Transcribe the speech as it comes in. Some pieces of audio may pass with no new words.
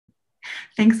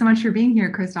Thanks so much for being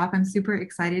here, Christof. I'm super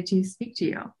excited to speak to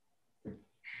you.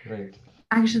 Great.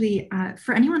 Actually,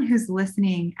 for anyone who's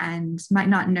listening and might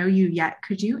not know you yet,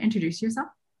 could you introduce yourself?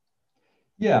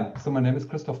 Yeah, so my name is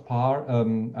Christof Paar.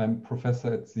 I'm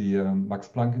professor at the Max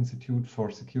Planck Institute for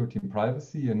Security and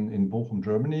Privacy in Bochum,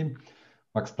 Germany.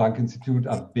 Max Planck Institute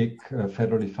are big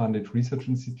federally funded research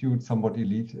institutes, somewhat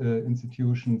elite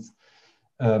institutions.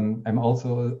 I'm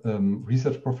also a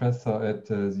research professor at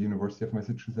the University of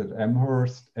Massachusetts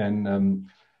Amherst. And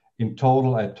in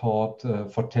total, I taught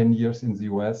for 10 years in the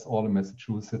US, all in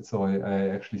Massachusetts. So I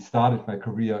actually started my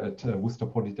career at Worcester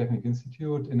Polytechnic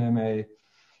Institute in MA.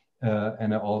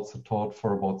 And I also taught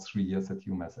for about 3 years at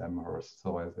UMass Amherst.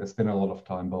 So I spent a lot of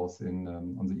time both in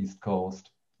on the East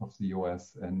Coast of the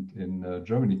US and in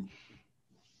Germany.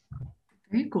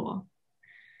 Very cool.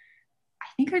 I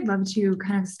think I'd love to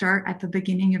kind of start at the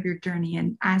beginning of your journey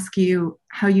and ask you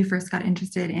how you first got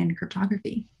interested in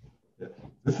cryptography. Yeah.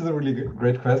 This is a really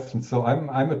great question. So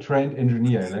I'm a trained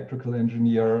engineer, electrical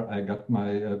engineer. I got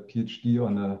my PhD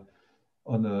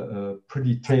on a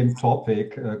pretty tame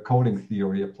topic, coding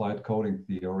theory, applied coding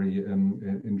theory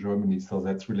in Germany. So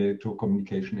that's related to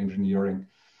communication engineering.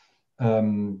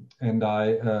 And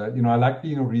I like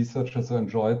being a researcher, so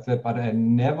enjoyed that. But I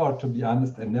never, to be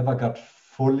honest, I never got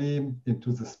fully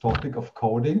into this topic of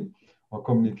coding or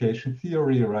communication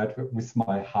theory, right, with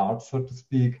my heart, so to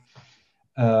speak.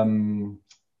 And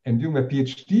doing my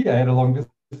PhD, I had a long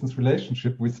distance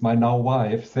relationship with my now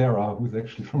wife, Sarah, who's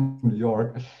actually from New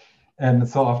York. And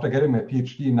so after getting my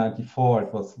PhD in '94,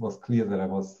 it was clear that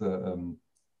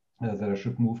that I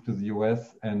should move to the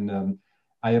US. And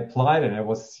I applied, and I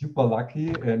was super lucky.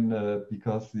 And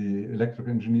because the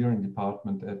electrical engineering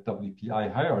department at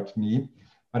WPI hired me,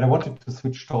 but I wanted to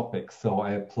switch topics. So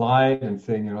I applied and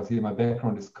saying, see, my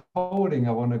background is coding.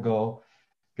 I want to go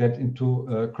get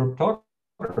into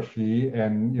cryptography.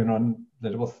 And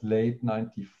that was late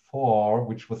 '94,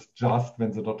 which was just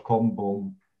when the dot-com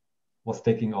boom was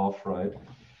taking off, right?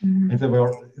 Mhm. And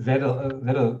they had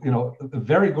a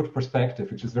very good perspective,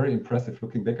 which is very impressive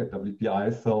looking back at WPI.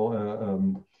 So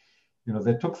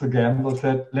they took the gamble,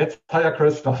 said, let's hire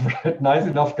Christof, right? Nice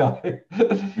enough guy,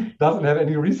 doesn't have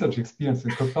any research experience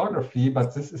in cryptography,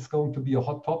 but this is going to be a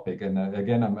hot topic. And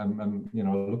again, I'm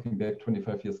looking back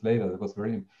 25 years later, it was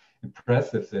very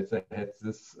impressive that they had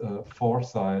this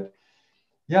foresight.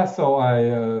 Yeah, so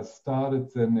I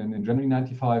started in January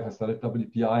 '95. I started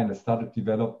WPI and I started to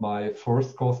develop my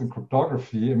first course in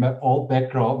cryptography. And my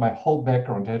whole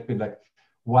background had been like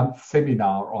one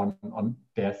seminar on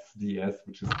DES,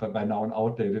 which is by now an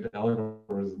outdated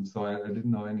algorithm. So I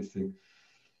didn't know anything.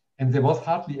 And there was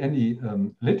hardly any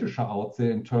literature out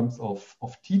there in terms of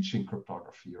teaching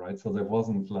cryptography, right? So there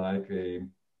wasn't like a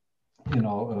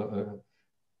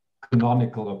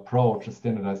canonical approach, a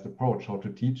standardized approach, how to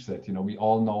teach that. We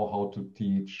all know how to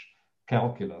teach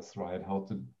calculus, right? How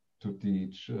to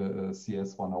teach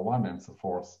CS 101 and so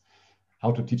forth.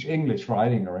 How to teach English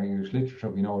writing or English literature.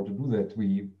 We know how to do that.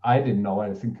 I didn't know.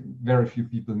 I think very few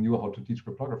people knew how to teach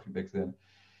cryptography back then.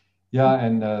 Yeah,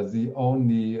 and the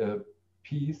only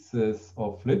pieces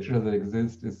of literature that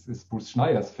exist is Bruce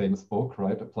Schneier's famous book,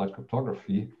 right? Applied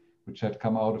Cryptography, which had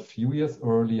come out a few years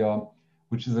earlier,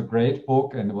 which is a great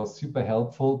book and it was super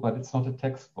helpful, but it's not a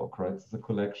textbook, right? It's a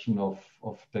collection of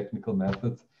technical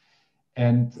methods.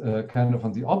 And kind of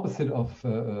on the opposite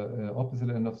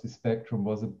end of the spectrum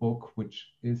was a book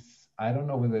which is, I don't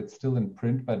know whether it's still in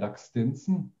print, by Doug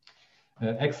Stinson,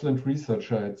 excellent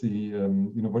researcher at the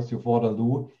University of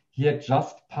Waterloo. He had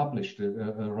just published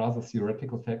a rather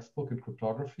theoretical textbook in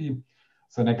cryptography.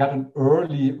 So I got an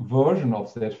early version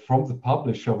of that from the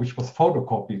publisher, which was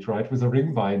photocopied, right, with a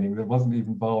ring binding that wasn't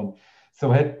even bound.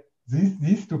 So I had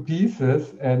these two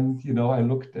pieces, and I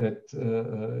looked at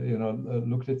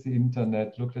looked at the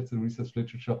internet, looked at the research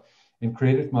literature, and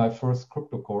created my first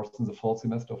crypto course in the fall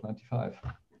semester of '95.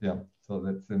 Yeah, so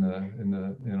that's in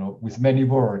a with many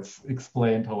words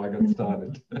explained how I got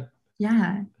started.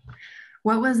 Yeah.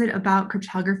 What was it about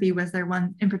cryptography? Was there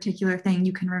one in particular thing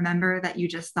you can remember that you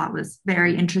just thought was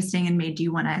very interesting and made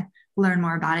you want to learn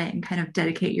more about it and kind of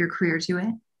dedicate your career to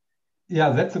it? Yeah,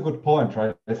 that's a good point,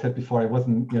 right? I said before, I was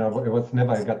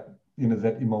never, I got,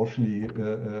 that emotionally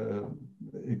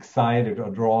excited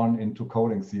or drawn into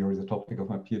coding theory, the topic of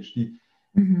my PhD.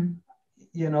 Mhm.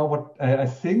 What I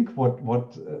think what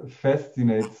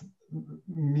fascinates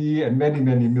me and many,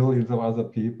 many millions of other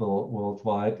people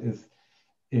worldwide is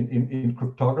in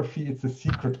cryptography, it's a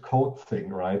secret code thing,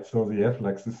 right? So you have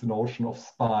like this notion of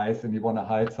spies and you want to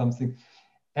hide something.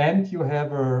 And you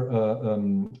have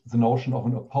the notion of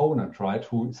an opponent, right?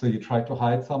 So you try to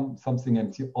hide something,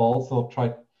 and you also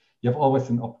try you have always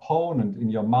an opponent in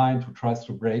your mind who tries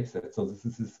to break that. So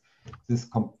this is this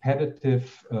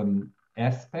competitive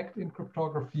aspect in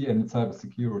cryptography and in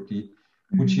cybersecurity,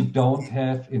 which you don't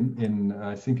have in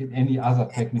I think in any other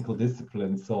technical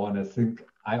discipline. So, and I think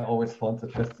I always found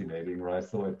it fascinating, right?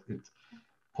 So it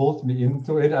pulled me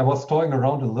into it. I was toying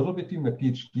around a little bit doing my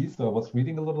PhD, so I was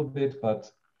reading a little bit, but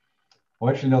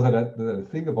actually now that I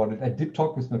think about it, I did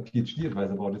talk with my PhD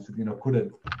advisor about it. You know,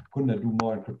 couldn't I do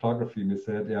more in cryptography? And he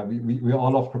said, yeah, we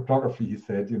all love cryptography. He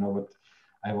said, you know, but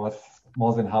I was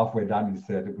more than halfway done. He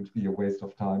said it would be a waste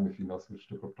of time if you know switch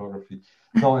to cryptography.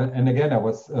 So and again, I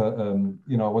was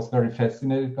you know, I was very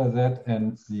fascinated by that,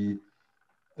 and the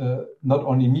not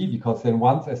only me, because then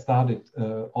once I started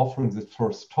offering the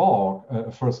first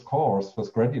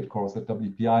graduate course at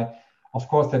WPI, of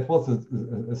course that was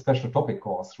a special topic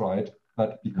course, right?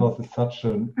 But because it's such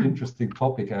an interesting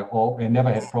topic, I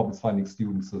never had problems finding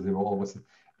students, so they were always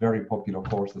very popular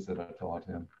courses that I taught.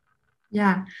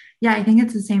 Yeah. Yeah. I think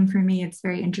it's the same for me. It's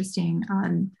very interesting.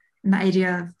 And the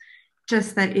idea of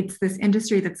just that it's this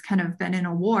industry that's kind of been in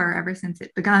a war ever since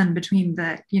it begun between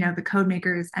the, you know, the code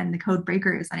makers and the code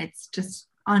breakers, and it's just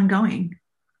ongoing.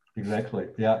 Exactly.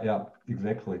 Yeah,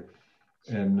 exactly.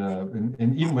 And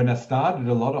even when I started,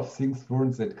 a lot of things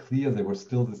weren't that clear. There was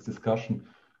still this discussion,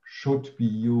 should we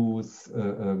use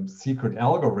secret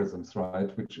algorithms,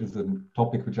 right? Which is a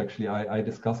topic which actually I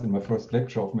discussed in my first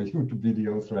lecture of my YouTube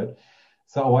videos, right?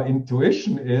 So our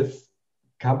intuition is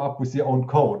come up with your own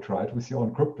code, right? With your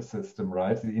own crypto system,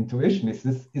 right? The intuition is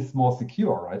this is more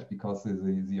secure, right? Because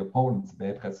the opponents, the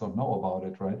bad guys don't know about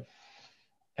it, right?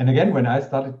 And again, when I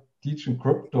started teaching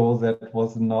crypto, that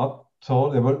was not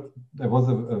told. There was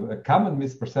a common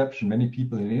misperception. Many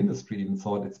people in the industry even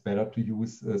thought it's better to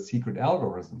use secret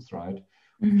algorithms, right?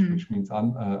 Which means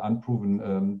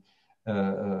unproven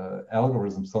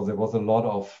algorithms. So there was a lot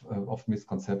of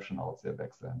misconception out there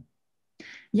back then.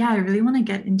 Yeah, I really want to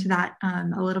get into that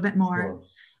a little bit more.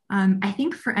 Sure. I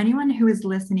think for anyone who is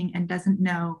listening and doesn't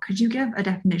know, could you give a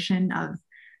definition of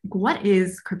what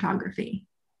is cryptography?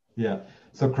 Yeah.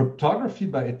 So cryptography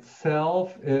by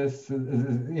itself is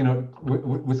you know,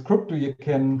 with crypto you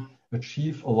can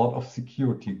achieve a lot of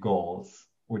security goals,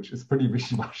 which is pretty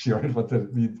wishy-washy, right? What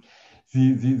that means.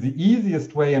 The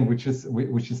easiest way, and which is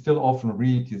still often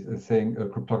read, is saying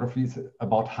cryptography is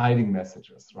about hiding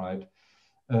messages, right?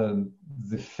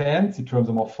 The fancy term,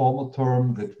 the more formal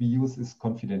term that we use is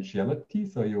confidentiality.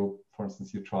 So you, for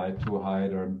instance, you try to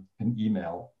hide an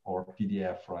email or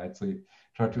PDF, right? So you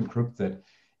try to encrypt that.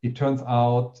 It turns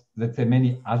out that there are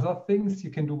many other things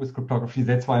you can do with cryptography.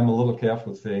 That's why I'm a little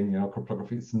careful saying, you know,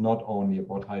 cryptography is not only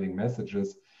about hiding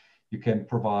messages. You can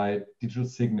provide digital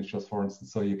signatures, for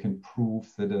instance, so you can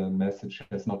prove that a message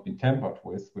has not been tampered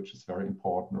with, which is very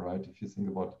important, right? If you think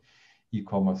about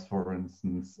e-commerce, for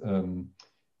instance,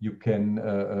 you can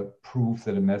prove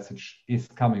that a message is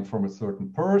coming from a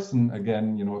certain person.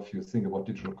 Again, you know, if you think about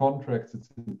digital contracts, it's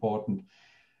important.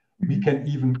 We can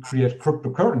even create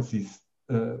cryptocurrencies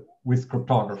with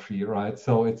cryptography, right?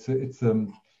 So it's I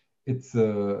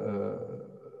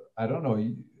don't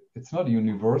know, it's not a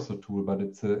universal tool, but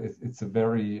it's a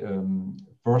very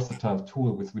versatile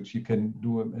tool with which you can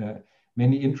do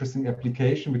many interesting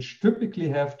applications, which typically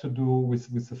have to do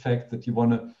with the fact that you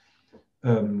want to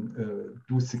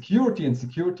do security, and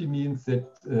security means that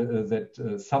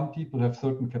some people have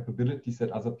certain capabilities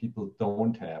that other people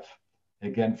don't have.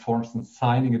 Again, for instance,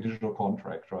 signing a digital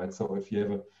contract, right? So if you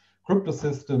have a crypto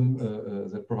system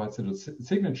that provides a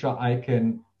signature, I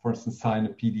can, for instance, sign a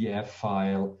PDF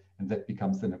file, and that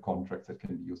becomes then a contract that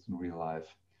can be used in real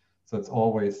life. So it's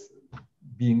always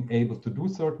being able to do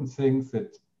certain things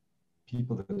that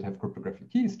people that have cryptographic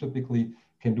keys typically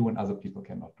can do and other people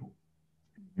cannot do.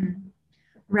 Mm-hmm.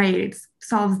 Right. It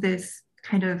solves this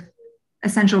kind of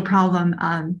essential problem,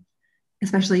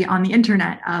 especially on the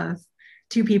internet, of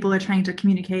two people are trying to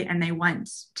communicate and they want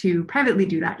to privately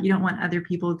do that. You don't want other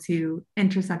people to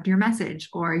intercept your message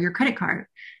or your credit card.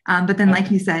 But then,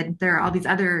 like you said, there are all these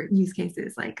other use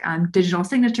cases like digital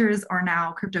signatures or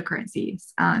now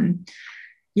cryptocurrencies.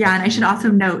 Yeah, and I should also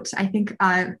note, I think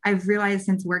I've realized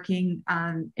since working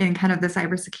in kind of the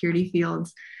cybersecurity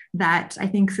fields that I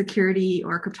think security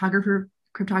or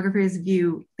cryptographers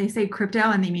view, they say crypto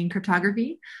and they mean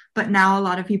cryptography, but now a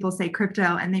lot of people say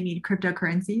crypto and they mean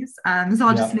cryptocurrencies. So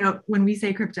I'll just note, when we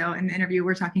say crypto in the interview,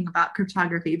 we're talking about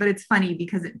cryptography, but it's funny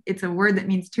because it's a word that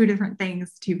means two different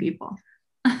things to people.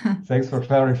 Thanks for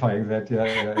clarifying that.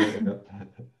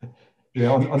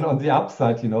 Yeah, on the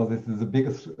upside, you know, this is the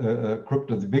biggest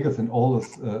crypto, the biggest and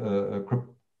oldest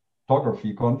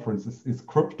cryptography conference is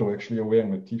crypto. Actually, I'm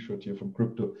wearing a t-shirt here from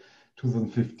Crypto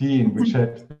 2015, which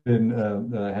had been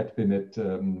at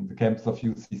the campus of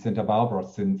UC Santa Barbara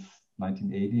since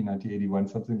 1980, 1981,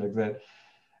 something like that.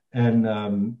 And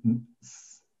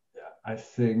I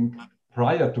think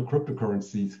prior to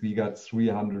cryptocurrencies, we got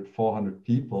 300, 400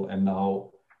 people, and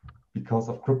now, because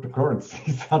of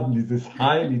cryptocurrencies, suddenly this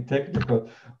highly technical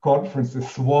conference is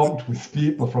swarmed with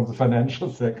people from the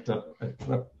financial sector.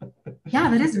 Yeah,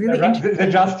 that is really interesting. They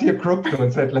just hear crypto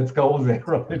and said, let's go there,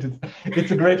 right?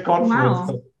 It's a great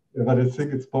conference, Wow. but I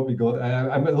think it's probably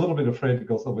I'm a little bit afraid it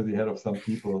goes over the head of some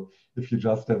people if you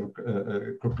just have a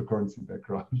cryptocurrency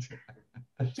background.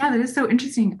 Yeah, that is so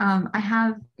interesting. I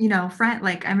have, friend,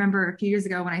 like I remember a few years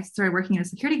ago when I started working in a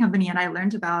security company and I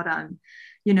learned about,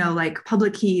 like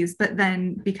public keys, but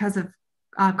then because of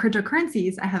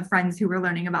cryptocurrencies, I have friends who were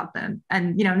learning about them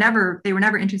and, they were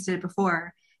never interested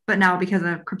before, but now because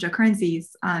of cryptocurrencies,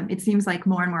 it seems like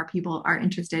more and more people are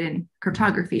interested in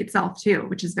cryptography itself too,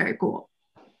 which is very cool.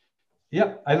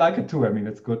 Yeah, I like it too. I mean,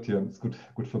 it's good. Yeah, it's good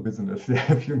for business.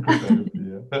 Yeah, if you're in cryptography.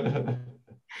 Yeah.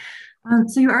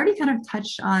 So you already kind of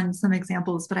touched on some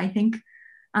examples, but I think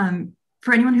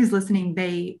for anyone who's listening,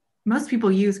 most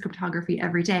people use cryptography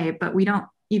every day, but we don't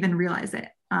even realize it.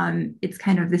 It's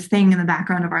kind of this thing in the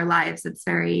background of our lives. It's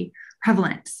very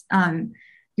prevalent.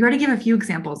 You already gave a few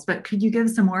examples, but could you give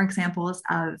some more examples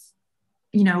of,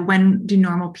 when do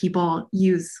normal people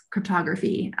use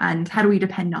cryptography and how do we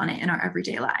depend on it in our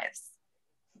everyday lives?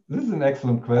 This is an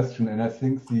excellent question, and I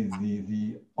think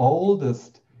the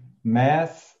oldest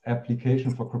mass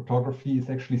application for cryptography is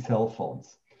actually cell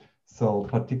phones. So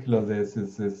particularly there's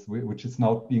this which is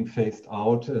now being phased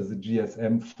out as a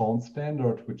GSM phone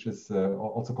standard, which is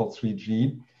also called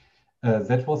 3G.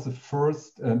 That was the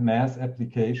first mass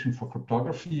application for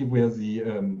cryptography where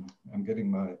I'm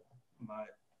getting my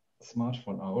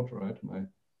smartphone out, right?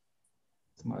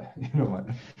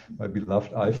 My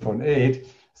beloved iPhone 8.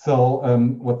 So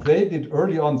what they did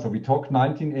early on, so we talked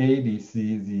 1980s,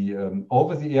 the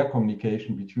over-the-air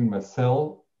communication between my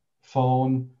cell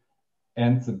phone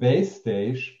and the base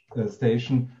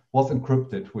station was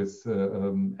encrypted with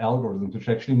algorithms, which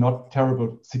are actually not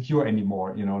terribly secure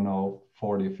anymore, now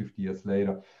 40 or 50 years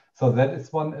later. So that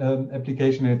is one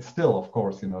application, and it's still, of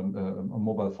course, a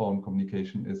mobile phone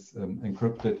communication is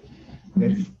encrypted.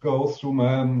 Let's go through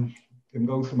I'm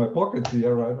going through my pockets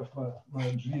here, right, of my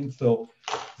jeans. So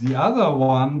the other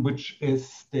one, which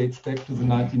dates back to the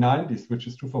 1990s, which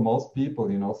is true for most people,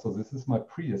 so this is my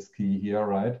Prius key here,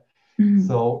 right? Mm-hmm.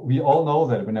 So we all know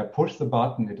that when I push the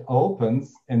button, it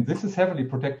opens, and this is heavily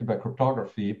protected by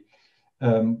cryptography.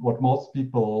 What most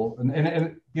people, and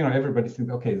everybody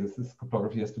thinks, okay,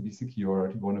 cryptography has to be secure,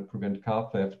 you want to prevent car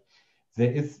theft. There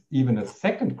is even a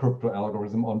second crypto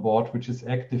algorithm on board, which is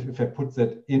active if I put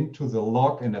that into the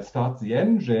lock and I start the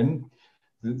engine.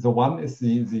 The one is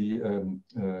the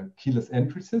keyless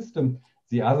entry system.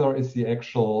 The other is the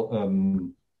actual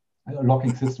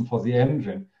locking system for the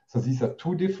engine. So these are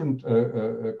two different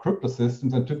crypto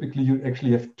systems, and typically you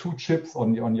actually have two chips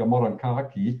on your modern car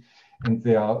key, and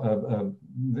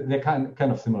they're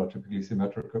kind of similar, typically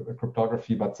symmetric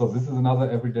cryptography. But so this is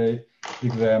another everyday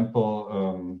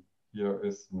example. Here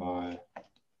is my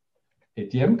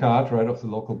ATM card, right, of the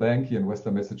local bank here in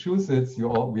Western Massachusetts. We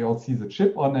all see the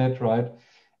chip on it, right?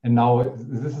 And now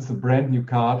this is a brand new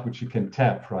card which you can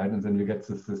tap, right? And then you get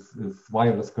this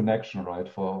wireless connection, right,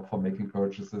 for making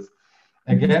purchases.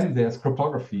 Again, there's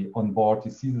cryptography on board.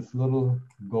 You see this little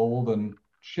golden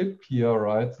chip here,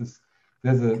 right?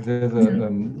 There's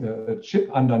a chip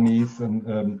underneath,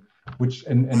 and which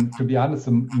to be honest,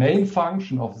 the main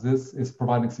function of this is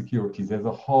providing security. There's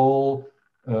a whole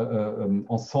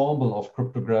ensemble of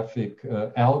cryptographic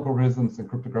algorithms and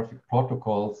cryptographic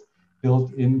protocols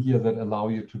built in here that allow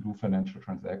you to do financial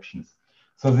transactions.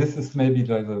 So this is maybe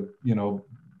like a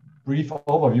brief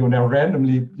overview, and I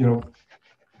randomly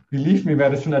believe me,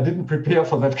 Madison, I didn't prepare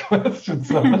for that question.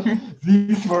 So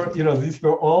these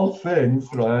were all things,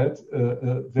 right,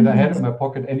 that I had in my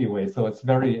pocket anyway. So it's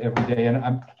very everyday,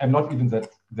 and I'm not even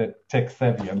that tech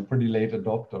savvy. I'm a pretty late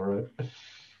adopter,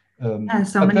 right?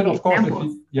 So many of course,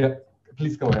 examples.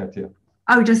 Please go ahead. Yeah.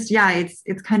 Oh,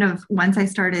 it's kind of once I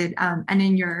started, and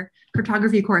in your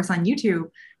cryptography course on YouTube,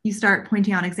 you start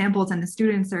pointing out examples and the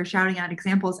students are shouting out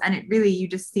examples, and you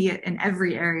just see it in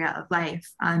every area of life.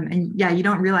 And you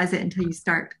don't realize it until you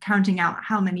start counting out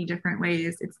how many different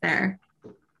ways it's there.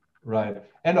 Right.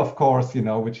 And of course,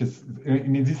 which is,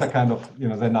 these are kind of,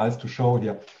 they're nice to show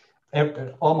here.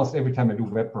 Almost every time I do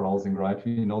web browsing, right,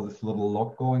 this little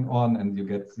lock going on, and you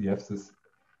have this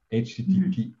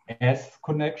HTTPS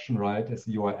connection, right, as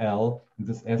the URL, and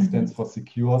this S stands for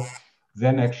secure.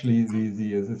 Then actually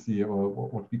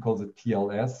what we call the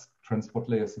TLS, transport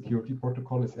layer security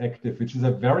protocol is active, which is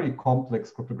a very complex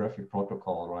cryptographic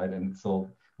protocol, right? And so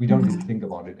we don't really think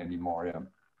about it anymore. Yeah.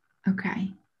 Okay.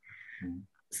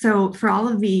 So for all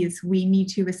of these, we need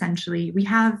to essentially, we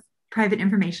have private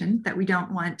information that we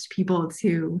don't want people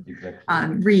to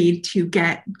read to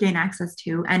gain access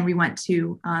to, and we want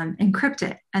to encrypt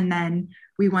it, and then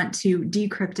we want to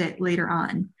decrypt it later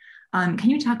on. Can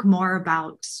you talk more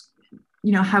about,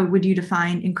 how would you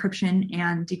define encryption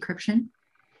and decryption?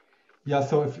 Yeah,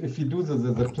 so if you do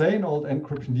the plain old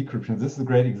encryption decryption, this is a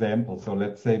great example. So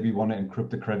let's say we want to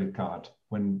encrypt a credit card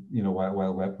when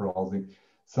while web browsing.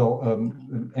 So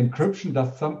encryption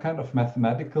does some kind of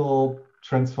mathematical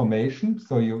transformation.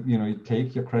 So you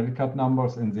take your credit card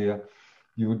numbers and there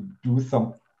you do some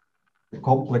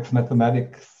complex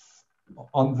mathematics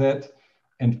on that.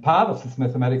 And part of this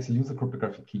mathematics, you use a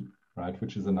cryptographic key, right,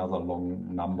 which is another long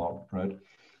number, right?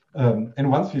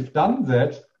 And once we've done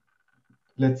that,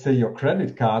 let's say your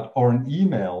credit card or an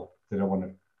email that are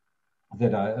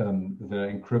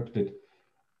encrypted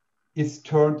is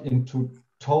turned into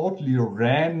totally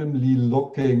randomly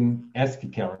looking ASCII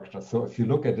characters. So if you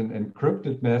look at an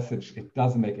encrypted message, it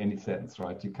doesn't make any sense,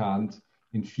 right? You can't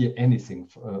infer anything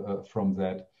from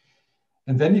that.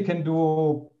 And then you can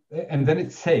and then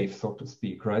it's safe, so to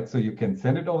speak, right? So you can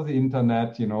send it over the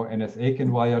internet, NSA can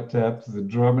wiretap, the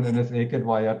German NSA can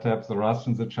wiretap, the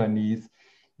Russians, the Chinese.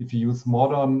 If you use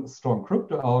modern strong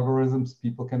crypto algorithms,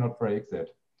 people cannot break that.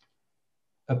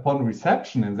 Upon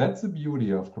reception, and that's the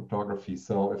beauty of cryptography.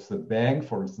 So if the bank,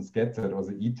 for instance, gets it, or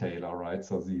the e-tailer, right?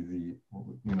 So the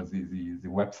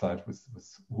website with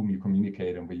whom you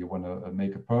communicate and where you want to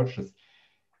make a purchase,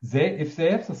 if they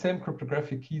have the same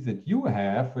cryptographic key that you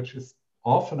have, which is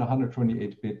often a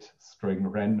 128-bit string,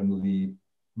 randomly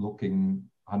looking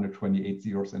 128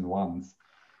 zeros and ones.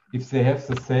 If they have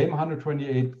the same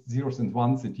 128 zeros and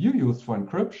ones that you use for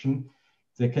encryption,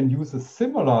 they can use a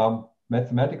similar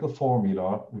mathematical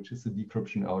formula, which is the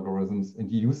decryption algorithms,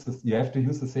 and you have to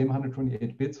use the same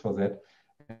 128 bits for that.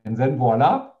 And then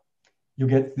voila, you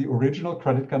get the original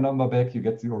credit card number back, you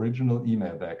get the original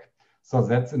email back. So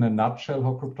that's in a nutshell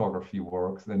how cryptography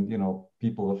works. And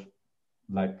people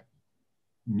like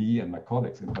me and my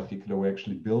colleagues in particular, who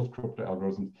actually build crypto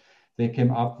algorithms, they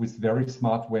came up with very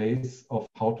smart ways of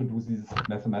how to do these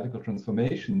mathematical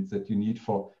transformations that you need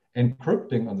for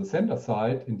encrypting on the sender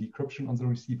side and decryption on the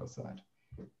receiver side.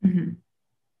 Mm-hmm.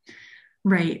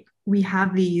 Right. We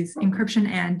have these encryption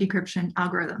and decryption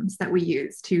algorithms that we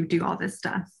use to do all this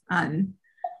stuff.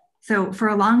 So for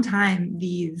a long time,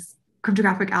 these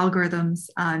cryptographic algorithms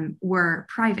were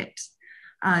private.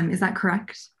 Is that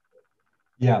correct?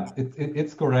 Yeah,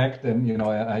 it's correct. And,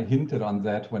 I hinted on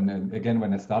that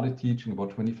when I started teaching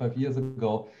about 25 years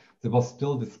ago, there was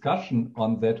still discussion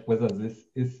on that, whether this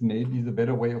is maybe the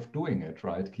better way of doing it,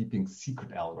 right? Keeping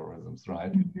secret algorithms,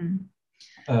 right?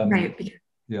 Mm-hmm. Right.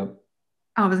 Yeah.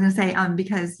 I was going to say,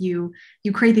 because you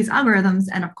create these algorithms,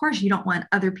 and of course you don't want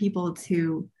other people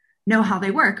to know how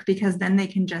they work, because then they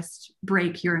can just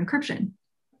break your encryption.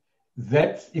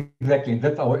 That's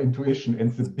our intuition,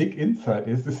 and the big insight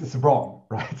is this is wrong,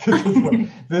 right?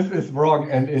 This is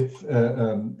wrong, and it's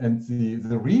and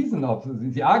the reason of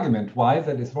the argument why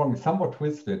that is wrong is somewhat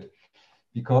twisted,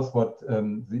 because what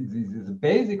the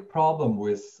basic problem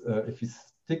with if you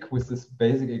stick with this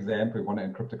basic example, you want to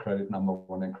encrypt a credit number,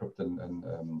 want to encrypt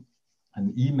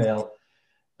an email,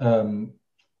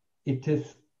 it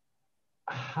is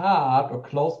hard or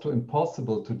close to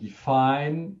impossible to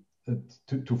define.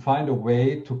 To find a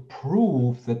way to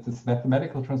prove that this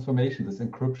mathematical transformation, this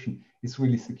encryption, is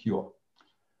really secure.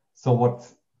 So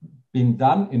what's being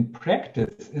done in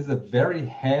practice is a very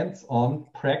hands-on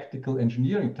practical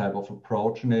engineering type of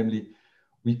approach, namely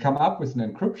we come up with an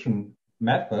encryption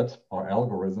method or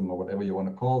algorithm or whatever you want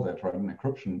to call that, right? An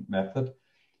encryption method,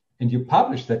 and you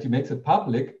publish that, you make it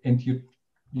public, and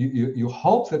you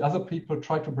hope that other people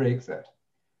try to break that.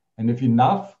 And if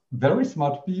enough very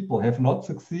smart people have not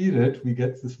succeeded, we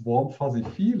get this warm, fuzzy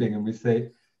feeling, and we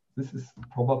say, this is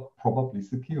probably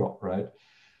secure, right?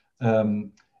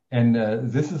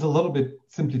 This is a little bit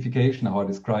simplification how I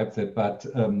describe that, but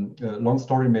long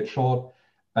story made short,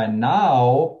 by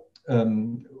now,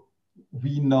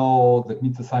 we know, that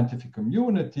means the scientific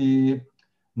community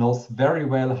knows very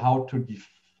well how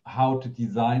to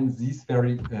design these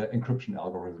very encryption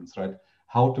algorithms, right?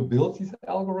 How to build these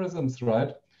algorithms,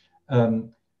 right?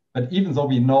 But even though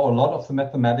we know a lot of the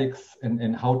mathematics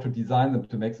and how to design them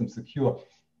to make them secure,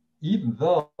 even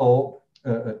though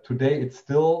today it's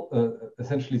still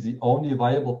essentially the only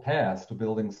viable path to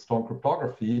building strong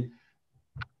cryptography,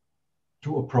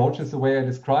 to approach is the way I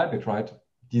describe it, right?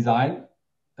 Design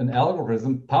an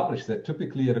algorithm, publish that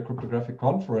typically at a cryptographic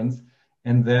conference,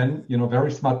 and then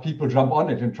very smart people jump on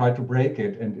it and try to break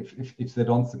it. And if they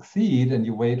don't succeed, and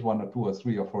you wait 1 or 2 or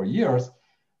 3 or 4 years,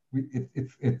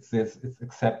 it's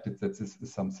accepted that this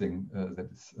is something that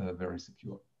is very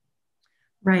secure.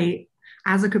 Right.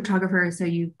 As a cryptographer, so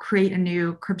you create a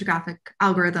new cryptographic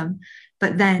algorithm,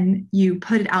 but then you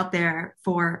put it out there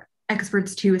for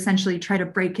experts to essentially try to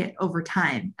break it over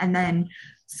time. And then,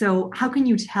 so how can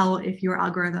you tell if your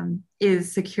algorithm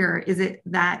is secure? Is it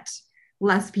that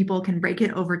less people can break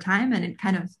it over time and it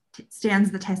kind of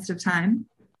stands the test of time?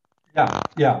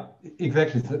 Yeah,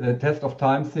 exactly. It's a test of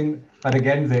time thing. But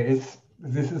again, this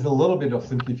is a little bit of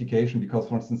simplification because,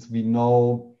 for instance, we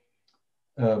know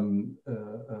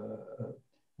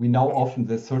often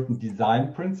there's certain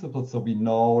design principles. So we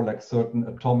know like certain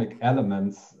atomic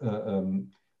elements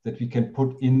that we can put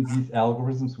in these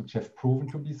algorithms, which have proven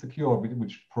to be secure,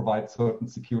 which provide certain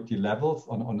security levels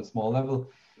on a small level.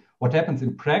 What happens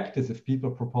in practice if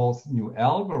people propose new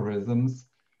algorithms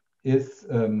is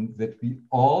that we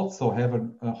also have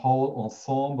a whole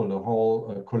ensemble, a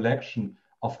whole collection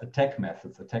of attack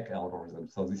methods, attack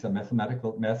algorithms. So these are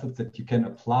mathematical methods that you can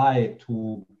apply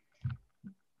to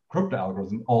crypto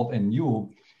algorithm, old and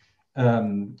new.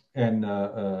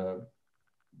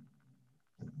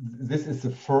 This is the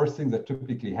first thing that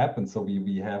typically happens. So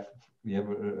we have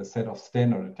a set of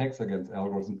standard attacks against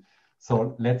algorithms.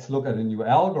 So let's look at a new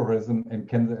algorithm and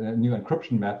a new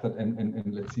encryption method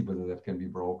and let's see whether that can be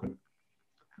broken.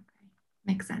 Okay.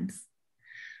 Makes sense.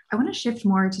 I want to shift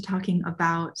more to talking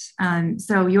about,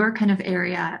 so your kind of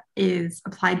area is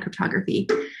applied cryptography.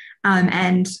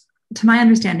 And to my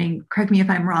understanding, correct me if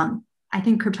I'm wrong, I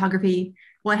think cryptography,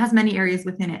 well, it has many areas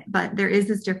within it, but there is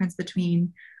this difference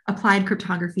between applied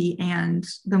cryptography and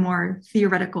the more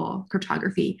theoretical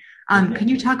cryptography. Can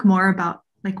you talk more about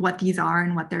like what these are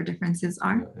and what their differences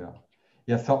are?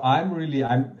 Yeah. So I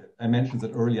mentioned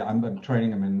that earlier. I'm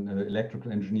training. I'm an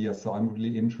electrical engineer, so I'm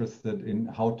really interested in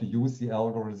how to use the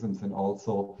algorithms and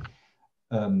also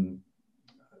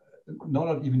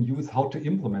not even use how to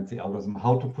implement the algorithm,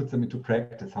 how to put them into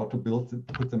practice, how to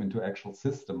put them into actual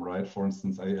system. Right. For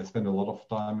instance, I spent a lot of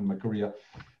time in my career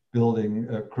building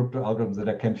crypto algorithms that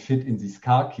I can fit in these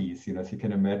car keys. As you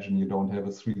can imagine, you don't have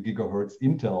a 3 gigahertz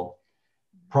Intel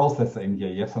processor in here.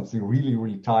 You have something really,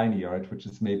 really tiny, right? Which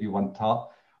is maybe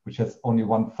which has only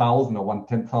 1,000 or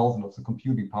 1/10,000 of the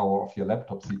computing power of your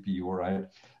laptop CPU, right?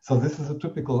 So this is a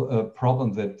typical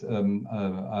problem that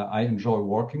I enjoy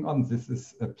working on. This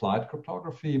is applied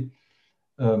cryptography.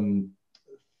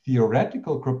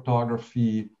 Theoretical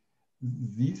cryptography,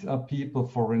 these are people,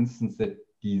 for instance, that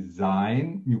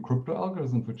design new crypto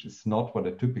algorithms, which is not what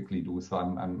I typically do. So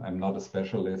I'm not a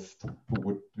specialist who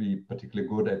would be particularly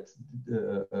good at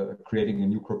creating a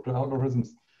new crypto algorithms.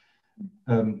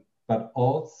 But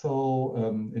also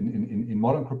in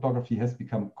modern cryptography has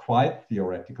become quite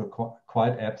theoretical,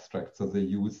 quite abstract. So they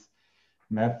use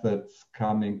methods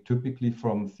coming typically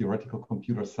from theoretical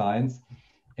computer science,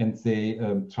 and they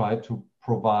try to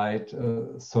provide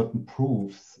certain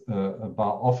proofs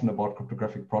often about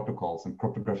cryptographic protocols. And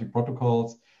cryptographic protocols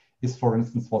is, for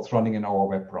instance, what's running in our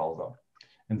web browser.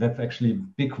 And that's actually a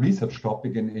big research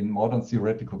topic in modern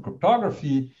theoretical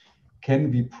cryptography.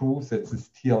 Can we prove that this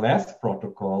TLS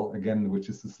protocol, again, which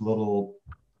is this little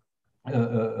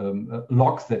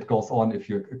logs that goes on if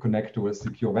you connect to a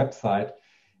secure website,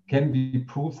 can we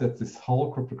prove that this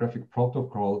whole cryptographic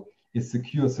protocol is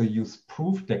secure? So use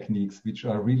proof techniques, which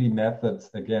are really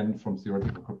methods, again, from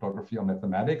theoretical cryptography or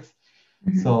mathematics.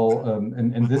 Mm-hmm. So,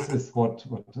 and this is what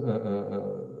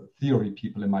theory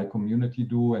people in my community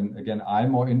do. And again, I'm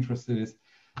more interested is,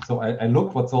 so I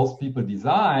look what those people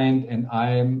designed, and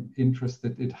I'm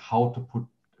interested in how to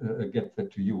get that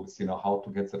to use, how to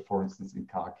get that, for instance, in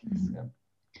car keys. Mm-hmm. Yeah.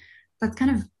 That's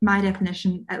kind of my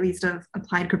definition, at least, of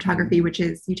applied cryptography, which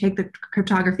is you take the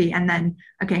cryptography and then,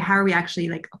 okay, how are we actually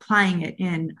like applying it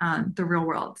in the real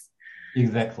world?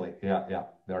 Exactly. Yeah.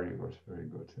 Very good.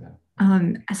 Yeah.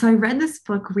 So I read this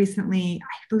book recently.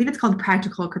 I believe it's called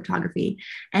Practical Cryptography,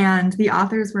 and the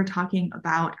authors were talking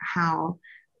about how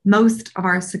most of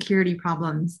our security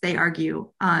problems, they argue,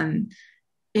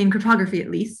 in cryptography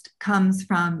at least, comes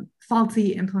from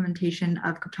faulty implementation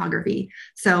of cryptography.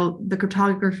 So the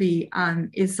cryptography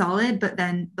is solid, but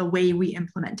then the way we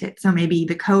implement it, so maybe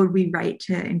the code we write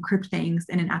to encrypt things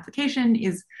in an application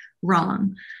is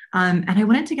wrong. And I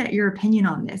wanted to get your opinion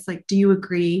on this. Like, do you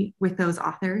agree with those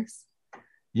authors?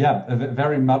 Yeah,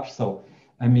 very much so.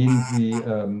 I mean,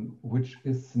 which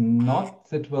is not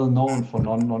that well known for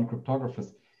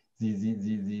non-cryptographers,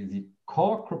 the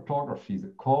core cryptography, the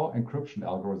core encryption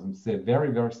algorithms, they're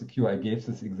very, very secure. I gave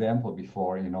this example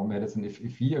before, Madison,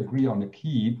 if we agree on a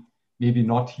key, maybe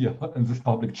not here in this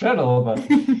public channel, but,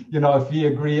 if we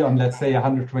agree on, let's say,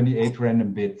 128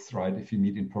 random bits, right? If we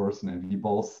meet in person and we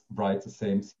both write the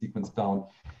same sequence down,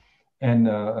 and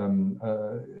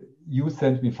you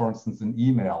send me, for instance, an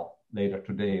email later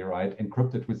today, right?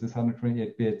 Encrypted with this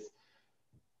 128 bits.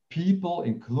 People,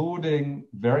 including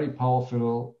very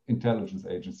powerful intelligence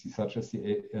agencies such as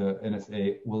the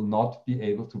NSA, will not be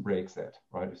able to break that,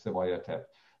 right? If they wiretap.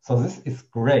 So this is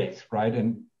great, right?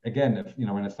 And again,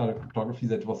 when I started cryptography,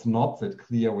 that was not that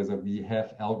clear whether we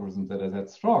have algorithms that are that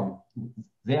strong.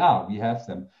 We have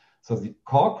them. So the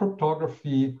core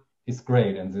cryptography is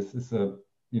great, and this is a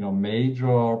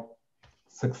major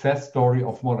success story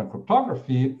of modern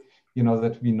cryptography.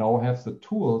 That we now have the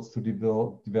tools to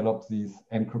develop these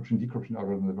encryption, decryption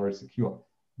algorithms that are very secure.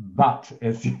 But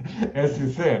as you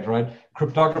said, right,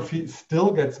 cryptography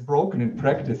still gets broken in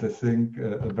practice. I think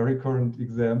a very current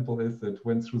example is that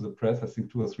went through the press, I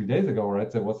think 2 or 3 days ago, right?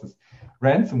 There was this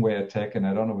ransomware attack, and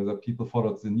I don't know whether people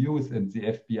followed the news, and the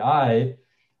FBI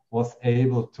was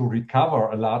able to recover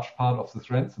a large part of this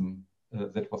ransom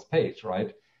that was paid,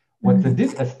 right? What they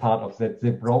did as part of that,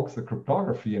 they broke the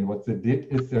cryptography, and what they did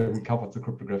is they recovered the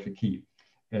cryptographic key.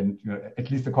 And at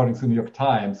least according to the New York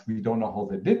Times, we don't know how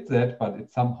they did that, but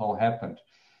it somehow happened.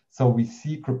 So we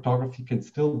see cryptography can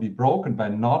still be broken by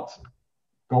not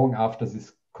going after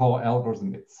this core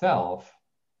algorithm itself,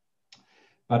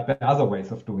 but by other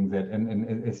ways of doing that.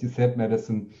 And as you said,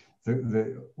 Madison,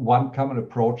 the one common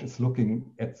approach is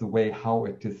looking at the way how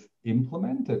it is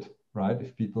implemented, right?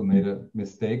 If people made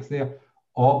mistakes there,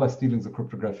 or by stealing the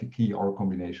cryptographic key, or a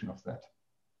combination of that.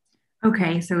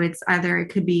 Okay, so it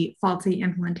could be faulty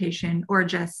implementation or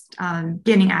just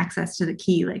getting access to the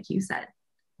key, like you said.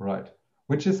 Right,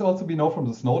 which is also we know from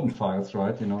the Snowden files,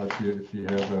 right? If you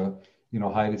have a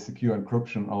highly secure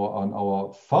encryption on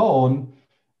our phone,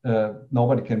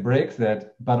 nobody can break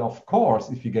that. But of course,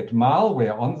 if you get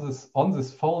malware on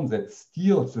this phone that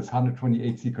steals this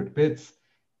 128 secret bits,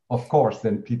 of course,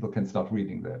 then people can start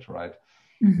reading that, right?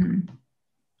 Mm-hmm.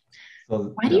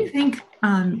 Why do you think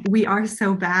we are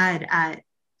so bad at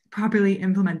properly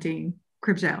implementing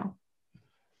crypto?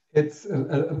 It's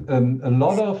a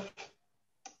lot of,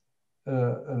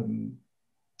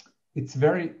 it's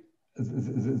very,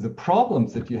 the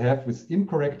problems that you have with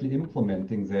incorrectly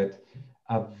implementing that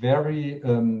are very,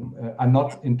 are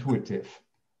not intuitive.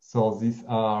 So these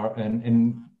are,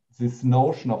 and this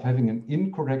notion of having an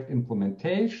incorrect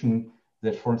implementation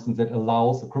that, for instance, that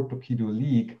allows a crypto key to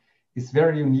leak is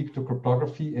very unique to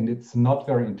cryptography, and it's not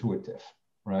very intuitive,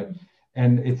 right?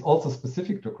 And it's also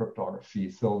specific to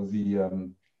cryptography. So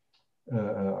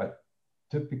I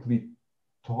typically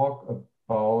talk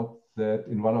about that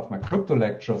in one of my crypto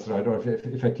lectures, right? Or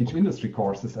if I teach industry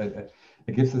courses, I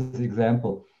give this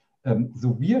example. The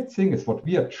weird thing is what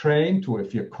we are trained to,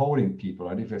 if you're coding people,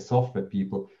 right? If you're software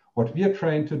people, what we are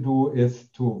trained to do is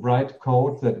to write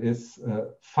code that is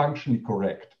functionally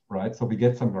correct, right? So we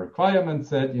get some requirements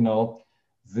that,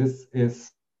 this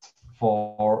is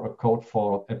for a code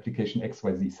for application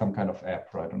XYZ, some kind of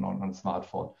app, right, on a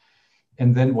smartphone.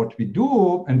 And then what we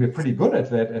do, and we're pretty good at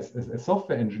that as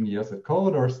software engineers, as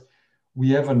coders,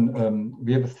 we have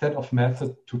a set of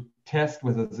methods to test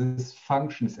whether this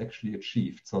function is actually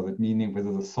achieved. So that meaning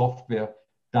whether the software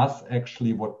does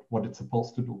actually what it's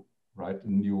supposed to do, right? A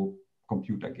new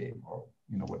computer game or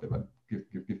whatever.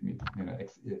 Give me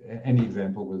any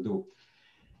example will do.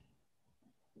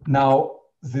 Now,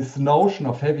 this notion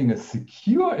of having a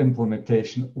secure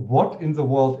implementation, what in the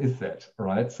world is that,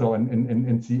 right? So,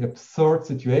 and the absurd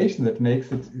situation that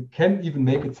makes it can even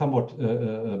make it somewhat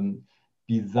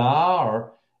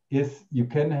bizarre is you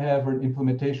can have an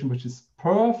implementation which is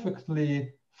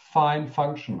perfectly fine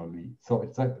functionally. So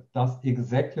it does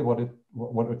exactly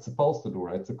what it's supposed to do,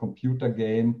 right? The computer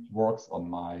game works on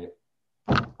my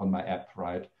app,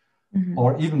 right? Mm-hmm.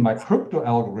 Or even my crypto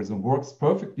algorithm works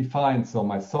perfectly fine. So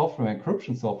my software,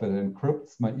 encryption software that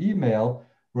encrypts my email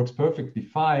works perfectly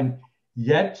fine.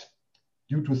 Yet,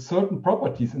 due to certain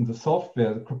properties in the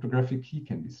software, the cryptographic key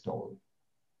can be stolen.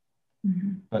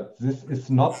 Mm-hmm. But this is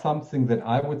not something that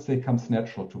I would say comes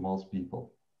natural to most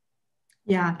people.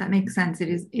 Yeah, that makes sense. It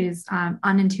is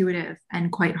unintuitive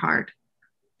and quite hard.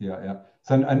 Yeah.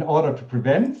 So in order to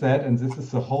prevent that, and this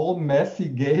is a whole messy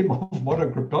game of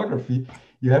modern cryptography,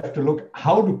 you have to look,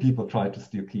 how do people try to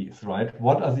steal keys, right?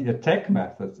 What are the attack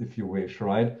methods, if you wish,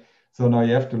 right? So now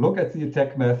you have to look at the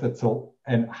attack method. So,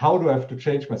 and how do I have to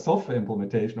change my software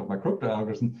implementation of my crypto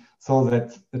algorithm so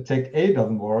that attack A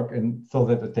doesn't work, and so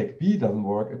that attack B doesn't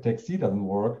work, attack C doesn't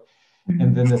work.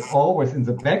 And then there's always in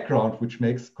the background, which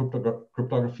makes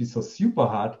cryptography so super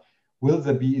hard. Will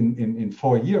there be in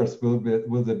 4 years, will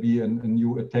there be a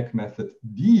new attack method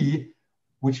D,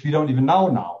 which we don't even know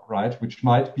now, right? Which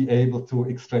might be able to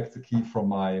extract the key from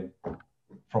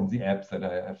the apps that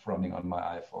I have running on my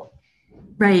iPhone.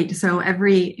 Right. So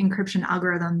every encryption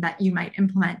algorithm that you might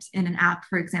implement in an app,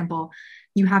 for example,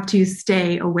 you have to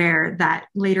stay aware that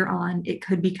later on it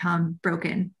could become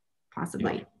broken,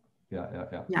 possibly.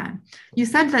 Yeah. You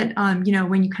said that,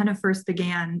 when you kind of first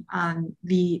began,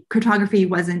 the cryptography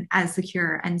wasn't as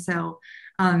secure. And so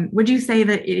would you say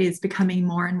that it is becoming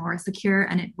more and more secure,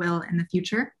 and it will in the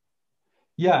future?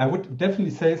 Yeah, I would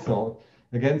definitely say so.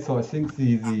 Again, so I think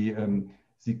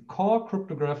the core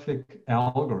cryptographic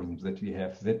algorithms that we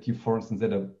have, that you, for instance,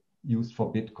 that are used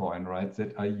for Bitcoin, right,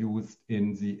 that are used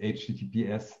in the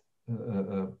HTTPS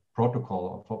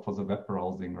protocol for the web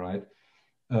browsing, right,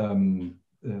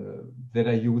 that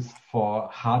are used for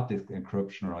hard disk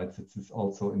encryption, right, this is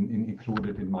also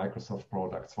included in Microsoft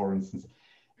products, for instance.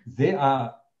 They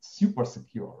are super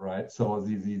secure, right? So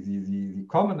the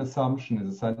common assumption in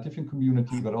the scientific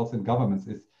community, but also in governments,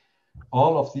 is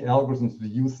all of the algorithms we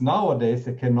use nowadays,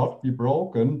 they cannot be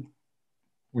broken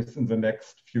within the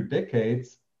next few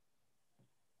decades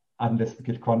unless we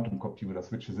get quantum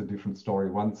computers, which is a different story.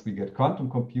 Once we get quantum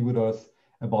computers,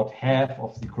 about half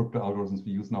of the crypto algorithms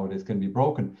we use nowadays can be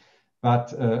broken.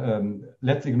 But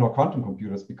let's ignore quantum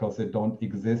computers because they don't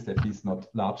exist, at least not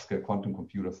large-scale quantum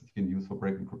computers that you can use for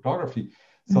breaking cryptography.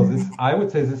 So I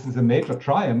would say this is a major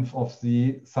triumph of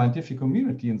the scientific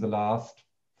community in the last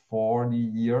 40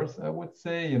 years, I would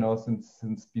say,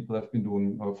 since people have been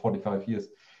doing 45 years,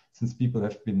 since people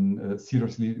have been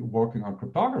seriously working on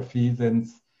cryptography,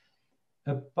 since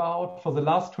about for the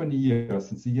last 20 years,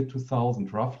 since the year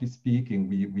 2000, roughly speaking,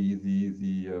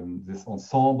 this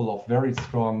ensemble of very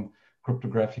strong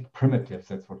cryptographic primitives,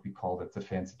 that's what we call it, the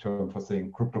fancy term for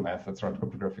saying crypto methods, right?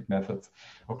 Cryptographic methods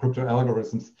or crypto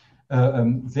algorithms.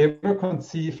 They were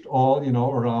conceived all,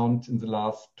 around in the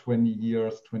last 20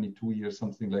 years, 22 years,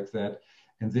 something like that.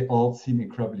 And they all seem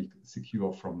incredibly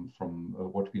secure from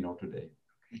what we know today.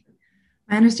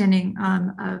 My understanding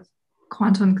of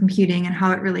quantum computing and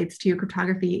how it relates to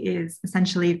cryptography is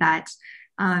essentially that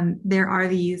there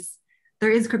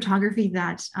is cryptography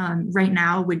that right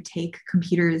now would take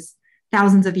computers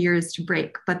thousands of years to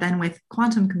break. But then with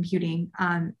quantum computing,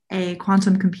 a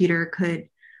quantum computer could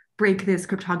break this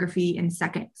cryptography in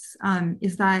seconds.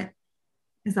 Is that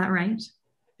right?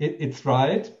 It's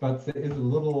right, but there is a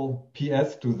little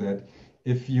PS to that.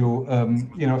 If you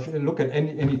if you look at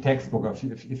any textbook,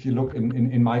 if you look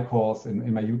in my course,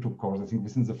 in my YouTube course, I think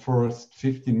within the first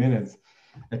 15 minutes,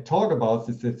 I talk about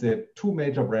this, that there are two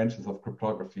major branches of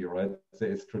cryptography, right?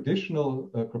 There is traditional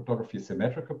cryptography,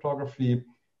 symmetric cryptography,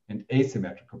 and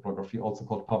asymmetric cryptography, also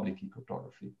called public key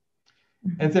cryptography.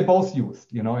 And they're both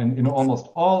used, in almost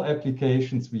all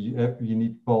applications, we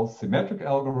need both symmetric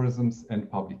algorithms and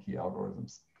public key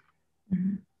algorithms.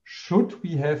 Should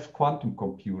we have quantum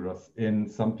computers in,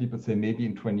 some people say maybe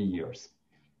in 20 years?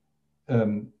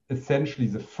 Essentially,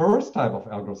 the first type of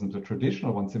algorithm, the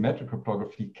traditional one, symmetric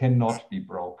cryptography, cannot be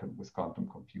broken with quantum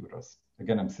computers.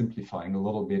 Again, I'm simplifying a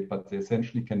little bit, but they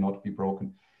essentially cannot be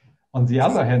broken. On the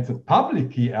other hand, the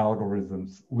public key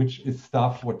algorithms, which is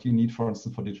stuff what you need, for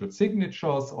instance, for digital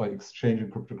signatures or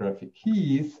exchanging cryptographic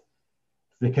keys,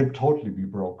 they can totally be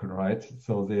broken, right?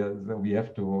 So we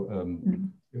have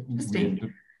to,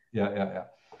 yeah.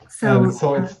 So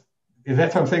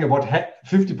that's what I'm saying about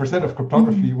 50% of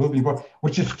cryptography will be broken,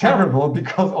 which is terrible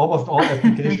because almost all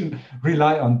applications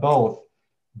rely on both.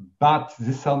 But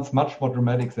this sounds much more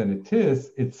dramatic than it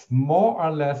is. It's more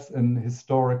or less an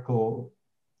historic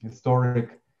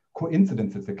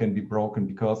coincidences that can be broken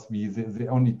because the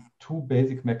only two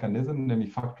basic mechanisms, namely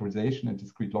factorization and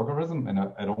discrete logarithm, and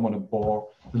I don't want to bore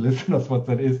the listeners what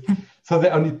that is. So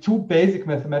there are only two basic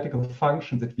mathematical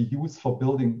functions that we use for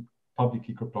building public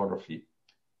key cryptography,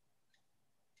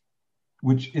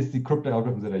 which is the crypto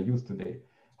algorithms that are used today.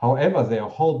 However, there are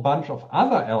a whole bunch of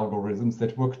other algorithms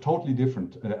that work totally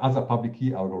different, other public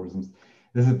key algorithms.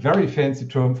 There's a very fancy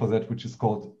term for that, which is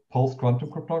called post-quantum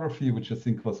cryptography, which I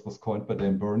think was coined by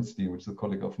Dan Bernstein, which is a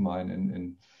colleague of mine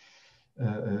in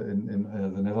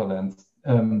the Netherlands.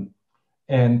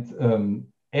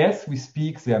 As we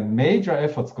speak, there are major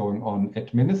efforts going on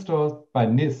administered by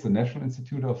NIST, the National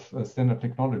Institute of Standard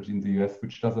Technology in the US,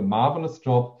 which does a marvelous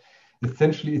job.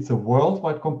 Essentially, it's a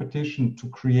worldwide competition to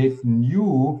create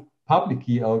new public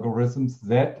key algorithms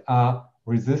that are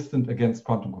resistant against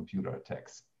quantum computer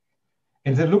attacks.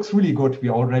 And it looks really good.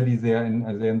 We're already there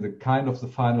in the kind of the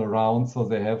final round. So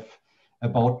they have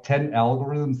about 10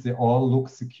 algorithms. They all look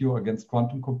secure against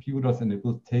quantum computers, and it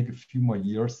will take a few more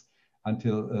years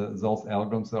until those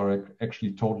algorithms are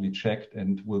actually totally checked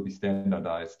and will be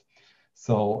standardized.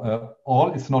 So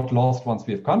all is not lost once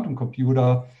we have quantum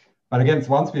computer. But again,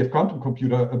 once we have quantum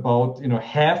computer, about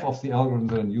half of the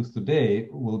algorithms that are used today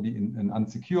will be in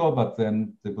unsecure, but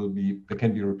then they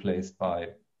can be replaced by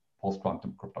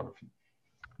post-quantum cryptography.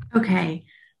 Okay,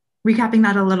 recapping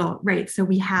that a little, right? So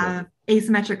we have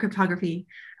asymmetric cryptography,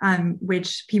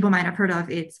 which people might have heard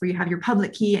of. It's where you have your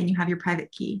public key and you have your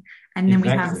private key. And then we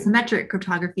have symmetric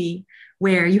cryptography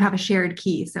where you have a shared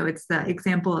key. So it's the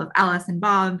example of Alice and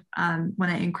Bob.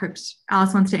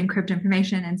 Alice wants to encrypt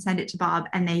information and send it to Bob,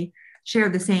 and they share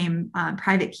the same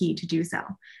private key to do so.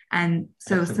 And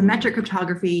so symmetric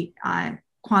cryptography,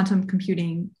 quantum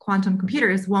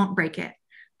computers won't break it.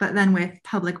 But then with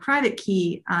public-private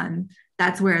key,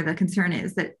 that's where the concern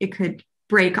is, that it could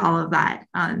break all of that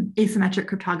asymmetric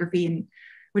cryptography,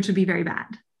 which would be very bad.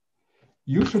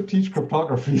 You should teach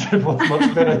cryptography. That was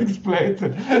much better explained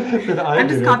than I I'm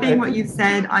just copying what you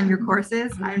said on your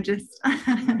courses. I'm just.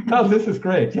 Oh, this is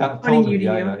great. Yeah, totally.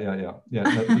 Yeah,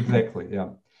 exactly. Yeah.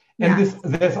 And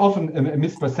there's often a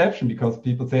misperception because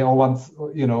people say, "Oh, once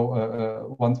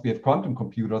we have quantum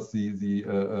computers,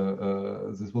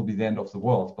 this will be the end of the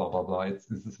world." Blah blah blah.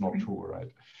 This is not true,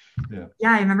 right?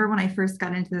 Yeah, I remember when I first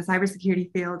got into the cybersecurity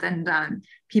field, and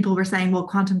people were saying, "Well,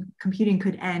 quantum computing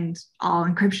could end all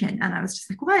encryption," and I was just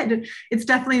like, "What?" It's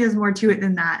definitely, there's more to it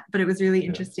than that, but it was really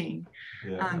interesting.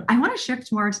 I want to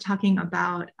shift more to talking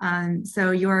about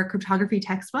so your cryptography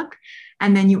textbook,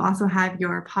 and then you also have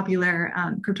your popular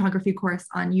cryptography course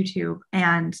on YouTube.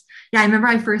 And I remember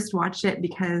I first watched it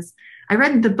because I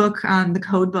read the book, the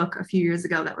code book, a few years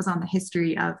ago that was on the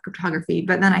history of cryptography,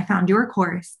 but then I found your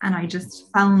course and I just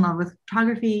fell in love with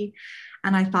cryptography.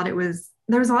 And I thought there was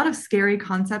a lot of scary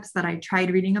concepts that I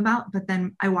tried reading about, but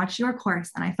then I watched your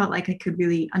course and I felt like I could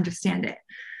really understand it.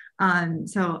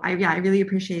 So I really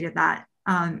appreciated that.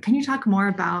 Can you talk more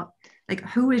about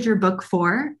who is your book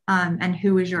for and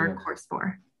who is your course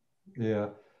for?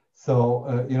 Yeah. So,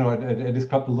 I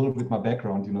described a little bit my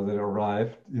background, that I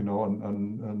arrived,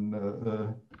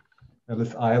 on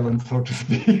Ellis Island, so to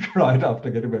speak, right after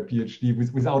getting my PhD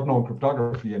without knowing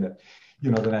cryptography. And,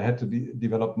 then I had to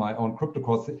develop my own crypto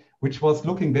course, which was,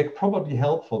 looking back, probably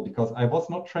helpful because I was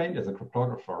not trained as a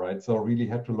cryptographer, right? So I really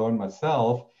had to learn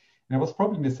myself. And I was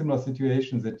probably in a similar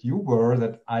situation that you were,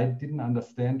 that I didn't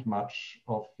understand much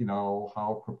of,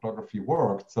 how cryptography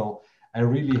worked. So I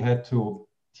really had to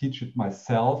teach it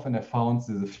myself, and I found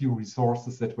there's a few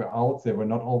resources that were out there were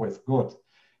not always good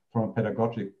from a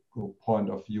pedagogical point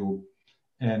of view.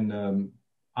 And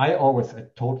I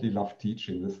totally loved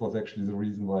teaching. This was actually the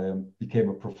reason why I became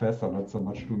a professor, not so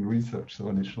much doing research. So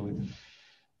initially,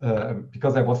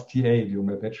 because I was TA during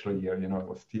my bachelor year, I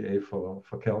was TA for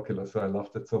calculus, so I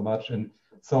loved it so much. And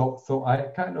so I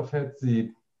kind of had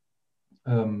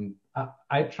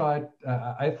I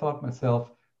thought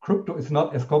myself, crypto is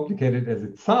not as complicated as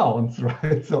it sounds,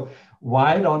 right? So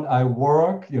why don't I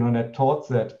work, and I taught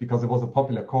that because it was a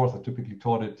popular course. I typically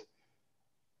taught it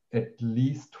at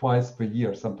least twice per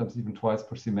year, sometimes even twice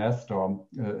per semester,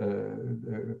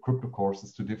 crypto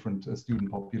courses to different student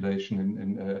population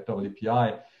in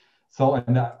WPI. So,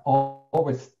 and I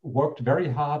always worked very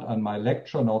hard on my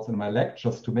lecture notes and my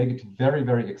lectures to make it very,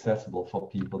 very accessible for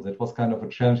people. That was kind of a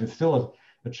challenge. It's still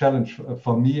a challenge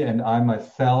for me, and I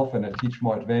myself, and I teach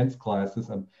more advanced classes,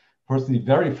 I'm personally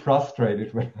very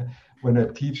frustrated when I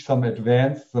teach some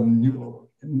new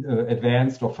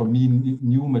advanced, or for me,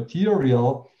 new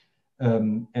material.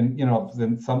 And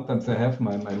then sometimes I have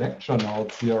my lecture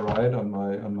notes here, right, on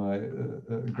my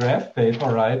graph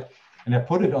paper, right, and I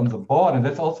put it on the board, and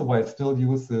that's also why I still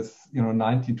use this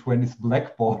 1920s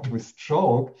blackboard with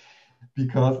chalk,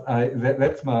 because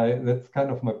that's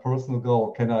kind of my personal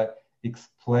goal. Can I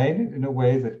explain it in a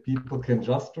way that people can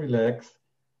just relax,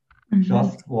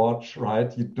 just watch,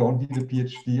 right? You don't need a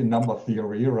PhD in number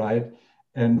theory, right?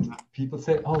 And people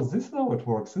say, "Oh, this is how it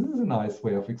works. This is a nice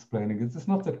way of explaining it. It's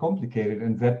not that complicated."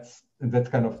 And that's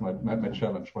kind of my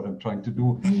challenge, what I'm trying to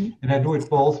do. And I do it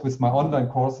both with my online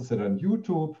courses that are on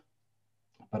YouTube,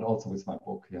 but also with my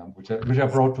book, which I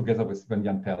wrote together with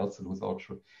Jan Perls, who's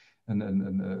also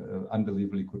an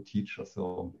unbelievably good teacher.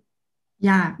 So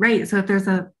yeah, right. So if there's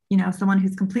someone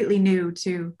who's completely new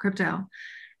to crypto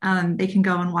they can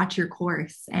go and watch your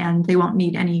course and they won't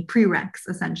need any prereqs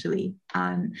essentially.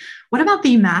 What about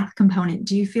the math component?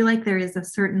 Do you feel like there is a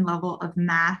certain level of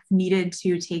math needed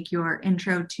to take your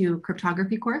intro to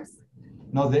cryptography course?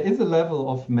 Now, there is a level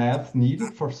of math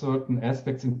needed for certain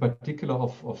aspects, in particular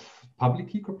of public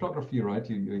key cryptography, right?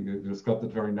 You described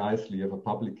it very nicely. You have a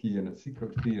public key and a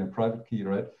secret key and a private key,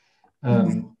 right?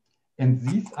 And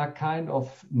these are kind of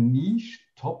niche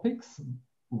topics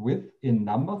within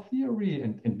number theory.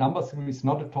 And number theory is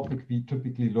not a topic we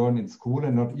typically learn in school,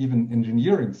 and not even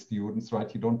engineering students,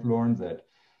 right? You don't learn that.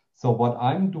 So what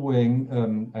I'm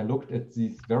doing, I looked at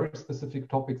these very specific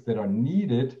topics that are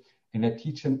needed, and I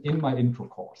teach them in my intro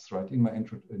course, right? In my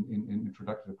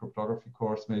introductory cryptography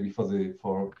course, maybe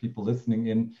for people listening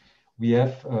in, we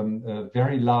have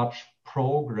very large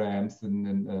programs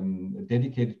and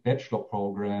dedicated bachelor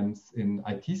programs in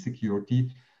IT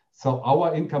security. So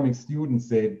our incoming students,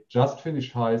 they just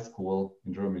finished high school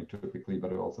in Germany typically,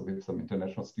 but also with some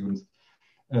international students.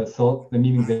 So the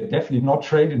meaning they're definitely not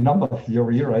trained in number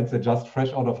theory, right? They're just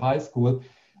fresh out of high school.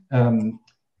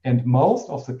 And most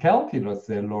of the calculus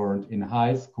they learned in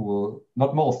high school,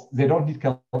 not most, they don't need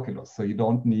calculus. So you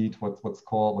don't need what's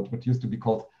called, what used to be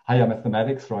called higher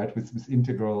mathematics, right? With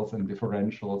integrals and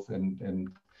differentials and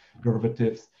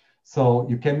derivatives. So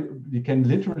you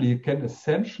can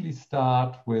essentially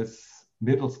start with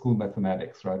middle school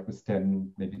mathematics, right? With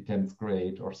maybe 10th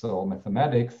grade or so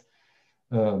mathematics.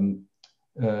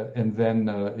 And then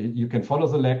you can follow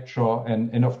the lecture,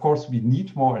 and of course we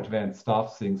need more advanced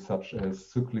stuff, things such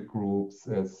as cyclic groups,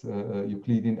 as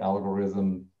Euclidean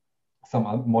algorithm, some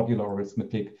modular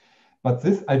arithmetic. But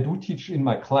this I do teach in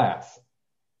my class.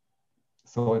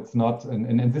 So it's not,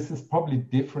 and this is probably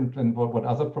different than what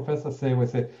other professors say. We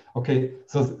say, okay,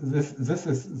 so this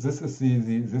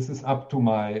is up to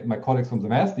my colleagues from the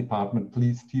math department.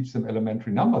 Please teach them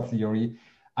elementary number theory.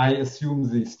 I assume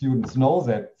the students know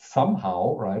that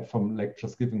somehow, right, from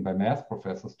lectures given by math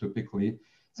professors typically.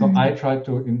 So I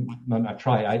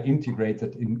integrate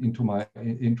it into my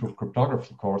intro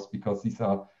cryptography course, because these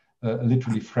are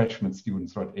literally freshman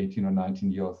students, right, 18 or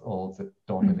 19 years old, that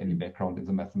don't have any background in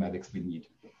the mathematics we need.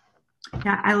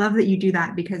 Yeah, I love that you do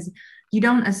that, because you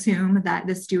don't assume that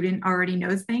the student already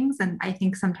knows things. And I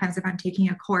think sometimes if I'm taking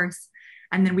a course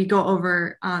and then we go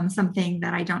over something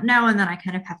that I don't know, and then I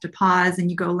kind of have to pause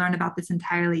and you go learn about this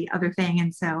entirely other thing.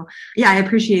 And so, yeah, I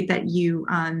appreciate that you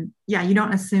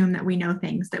don't assume that we know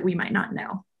things that we might not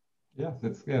know. Yeah,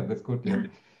 that's good. Yeah.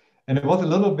 And it was a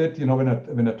little bit,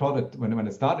 when I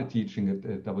started teaching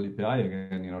at WPI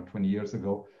again, 20 years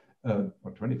ago,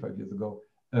 or 25 years ago,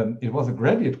 it was a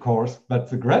graduate course, but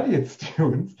the graduate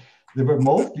students, they were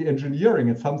mostly engineering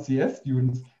and some CS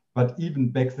students. But even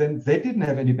back then, they didn't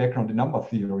have any background in number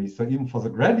theory. So even for the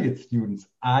graduate students,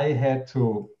 I had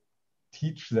to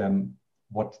teach them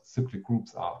what cyclic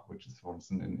groups are, which is, for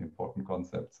instance, an important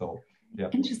concept. So, yeah.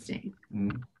 Interesting.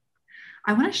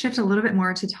 I want to shift a little bit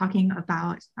more to talking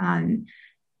about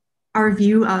our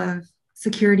view of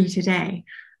security today.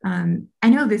 I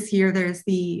know this year there's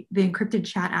the encrypted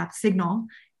chat app Signal,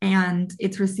 and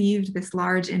it's received this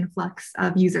large influx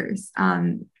of users.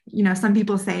 Some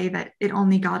people say that it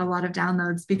only got a lot of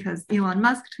downloads because Elon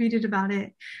Musk tweeted about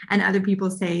it, and other people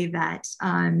say that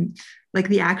like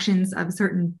the actions of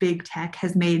certain big tech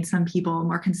has made some people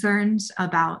more concerned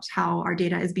about how our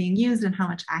data is being used and how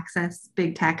much access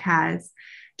big tech has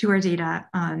to our data.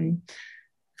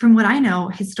 From what I know,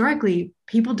 historically,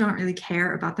 people don't really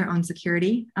care about their own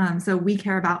security. So we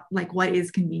care about like what is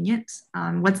convenient,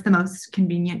 what's the most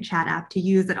convenient chat app to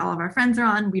use that all of our friends are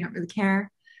on. We don't really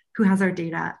care who has our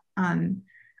data.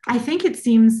 I think it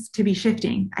seems to be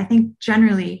shifting. I think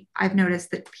generally I've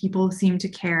noticed that people seem to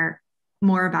care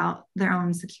more about their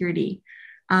own security.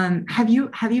 Have you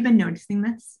been noticing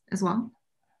this as well?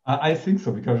 I think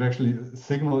so, because actually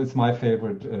Signal is my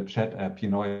favorite chat app.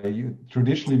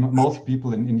 Traditionally, most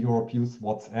people in Europe use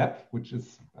WhatsApp, which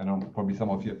is, I don't know, probably some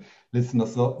of your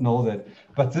listeners know that.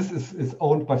 But this is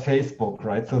owned by Facebook,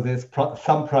 right? So there's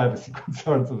some privacy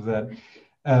concerns with that.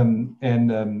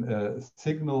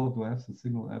 Signal, do I have the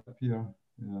Signal app here?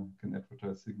 Yeah, I can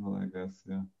advertise Signal, I guess.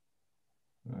 Yeah.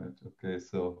 Right. Okay.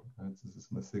 So this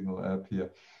is my Signal app here.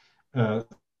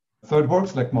 So it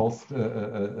works like most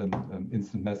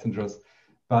instant messengers,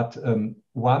 but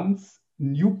once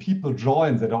new people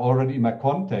join that are already in my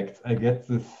contacts, I get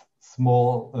this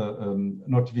small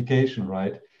notification,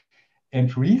 right?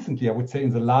 And recently, I would say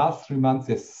in the last 3 months,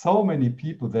 there's so many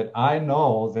people that I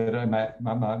know that in my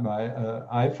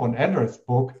iPhone address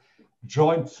book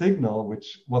joined Signal,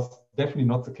 which was definitely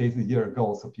not the case a year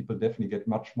ago. So people definitely get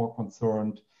much more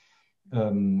concerned.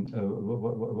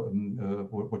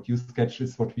 what you sketch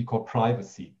is what we call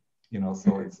privacy.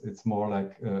 So it's more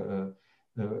like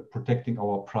protecting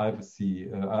our privacy,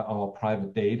 our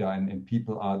private data, and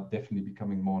people are definitely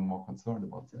becoming more and more concerned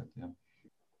about that. Yeah.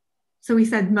 So we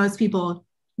said most people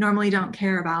normally don't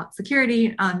care about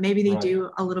security. Maybe they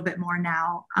do a little bit more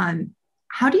now.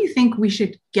 How do you think we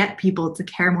should get people to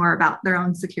care more about their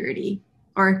own security,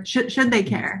 or should they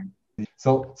care?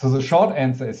 So the short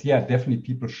answer is, yeah, definitely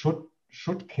people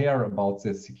should care about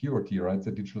their security, right?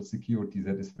 The digital security,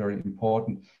 that is very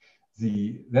important.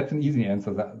 That's an easy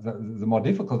answer. The more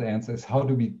difficult answer is, how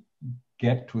do we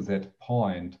get to that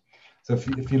point? So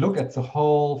if you look at the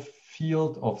whole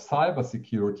field of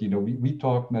cybersecurity, we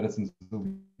talked medicine, so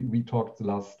we talked the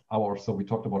last hour or so, we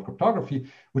talked about cryptography,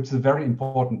 which is a very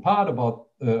important part of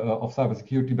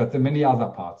cybersecurity, but there are many other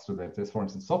parts to that. There's, for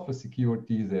instance, software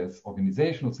security, there's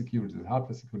organizational security, there's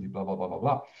hardware security, blah, blah, blah, blah,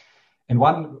 blah. And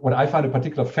what I find a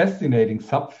particular fascinating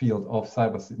subfield of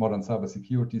modern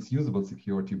cybersecurity is usable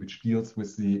security, which deals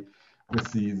with the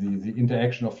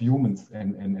interaction of humans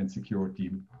and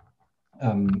security.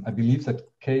 I believe that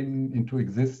came into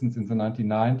existence in the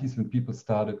 1990s when people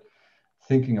started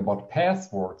thinking about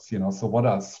passwords. So what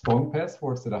are strong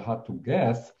passwords that are hard to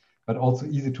guess, but also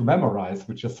easy to memorize,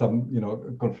 which are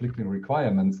some conflicting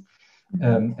requirements.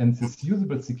 And this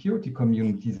usable security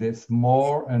community, there's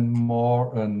more and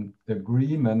more an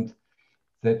agreement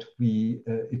that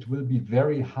it will be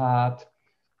very hard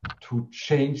to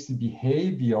change the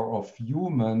behavior of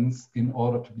humans in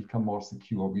order to become more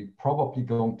secure. We're probably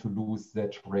going to lose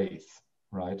that race,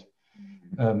 right?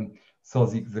 So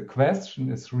the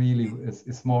question is really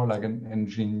is more like an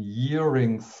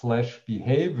engineering /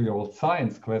 behavioral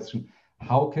science question.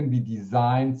 How can we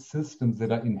design systems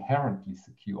that are inherently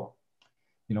secure?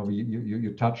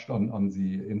 You touched on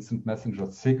the instant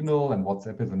messenger Signal, and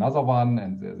WhatsApp is another one,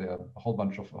 and there are a whole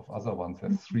bunch of other ones.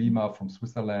 There's Threema from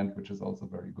Switzerland, which is also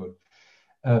very good.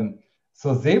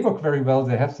 So they work very well.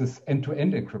 They have this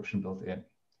end-to-end encryption built in,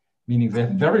 meaning they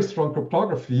have very strong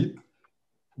cryptography.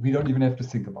 We don't even have to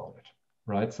think about it,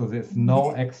 right? So there's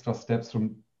no extra steps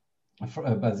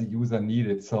by the user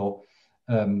needed. So,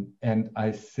 and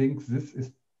I think this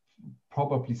is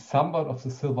probably somewhat of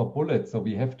the silver bullet. So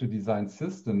we have to design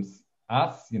systems.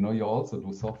 You also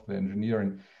do software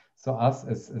engineering. So us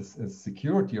as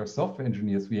security or software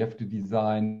engineers, we have to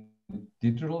design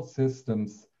digital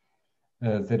systems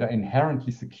that are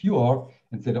inherently secure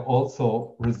and that are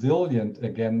also resilient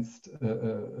against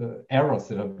errors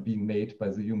that are being made by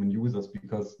the human users,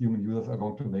 because human users are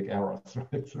going to make errors,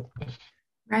 right?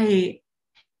 Right.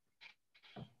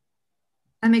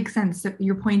 That makes sense. So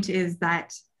your point is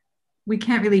that we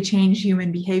can't really change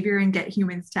human behavior and get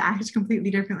humans to act completely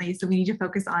differently. So we need to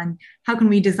focus on how can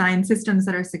we design systems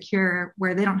that are secure,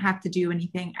 where they don't have to do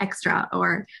anything extra,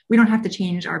 or we don't have to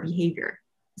change our behavior,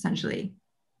 essentially.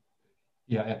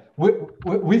 Yeah.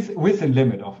 Within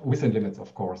limits,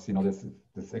 of course.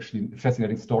 There's actually a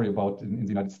fascinating story about in the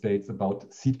United States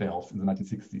about seatbelts in the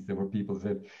 1960s. There were people that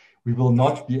said, we will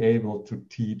not be able to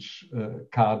teach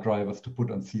car drivers to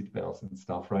put on seatbelts and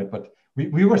stuff, right? But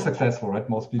we were successful, right?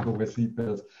 Most people wear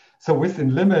seatbelts. So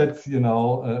within limits,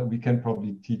 we can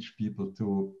probably teach people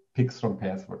to pick strong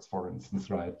passwords, for instance,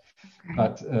 right? Okay.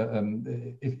 But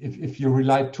if you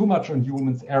rely too much on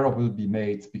humans, error will be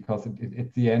made, because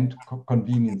at the end,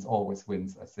 convenience always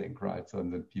wins, I think, right? So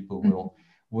then people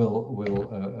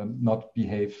will not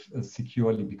behave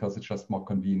securely because it's just more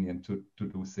convenient to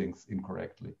do things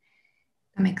incorrectly.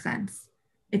 That makes sense.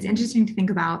 It's interesting to think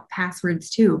about passwords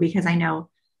too, because I know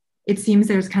it seems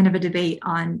there's kind of a debate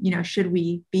on, should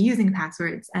we be using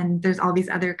passwords? And there's all these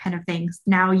other kind of things.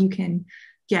 Now you can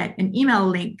get an email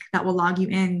link that will log you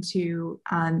into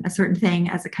a certain thing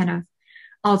as a kind of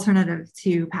alternative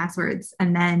to passwords.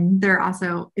 And then there are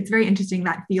also, it's very interesting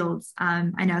that fields,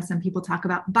 I know some people talk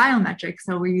about biometrics.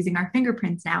 So we're using our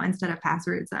fingerprints now instead of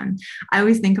passwords. I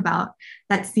always think about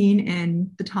that scene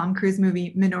in the Tom Cruise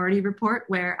movie Minority Report,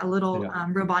 where a little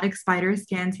robotic spider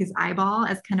scans his eyeball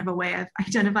as kind of a way of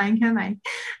identifying him. I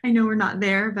know we're not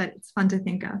there, but it's fun to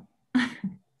think of.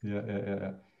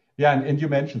 Yeah, and you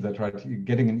mentioned that, right?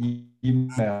 Getting an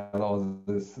email or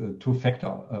this two-factor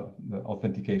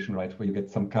authentication, right? Where you get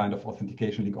some kind of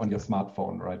authentication link on your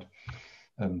smartphone, right?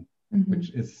 Which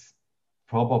is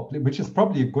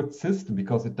probably a good system,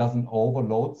 because it doesn't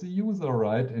overload the user,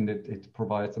 right? And it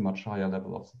provides a much higher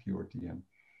level of security.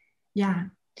 Yeah.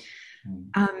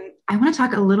 I want to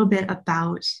talk a little bit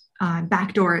about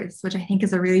backdoors, which I think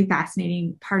is a really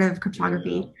fascinating part of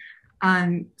cryptography. Yeah.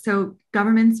 So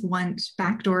governments want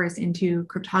backdoors into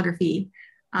cryptography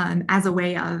as a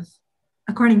way of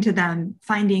according to them,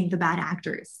 finding the bad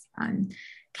actors.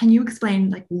 Can you explain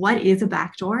like what is a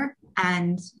backdoor,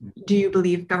 and do you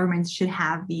believe governments should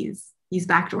have these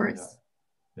backdoors?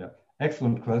 Yeah,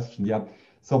 excellent question. Yeah.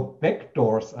 So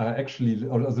backdoors are actually,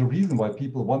 or the reason why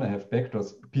people want to have backdoors,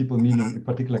 people meaning in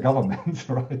particular governments,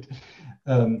 right,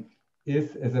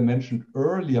 is, as I mentioned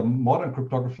earlier, modern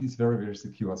cryptography is very, very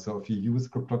secure. So if you use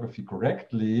cryptography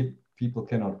correctly, people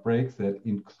cannot break that,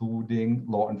 including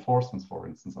law enforcement, for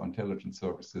instance, or intelligence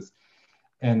services.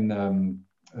 And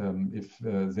if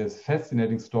there's a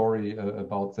fascinating story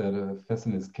about that, a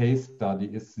fascinating case study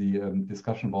is the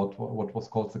discussion about what was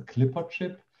called the Clipper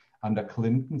chip under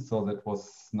Clinton. So that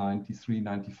was 93,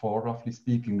 94, roughly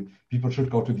speaking. People should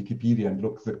go to Wikipedia and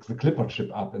look the Clipper chip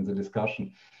up in the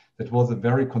discussion. That was a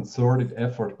very concerted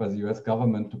effort by the US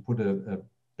government to put a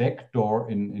backdoor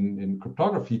in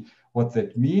cryptography. What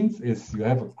that means is you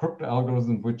have a crypto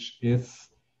algorithm which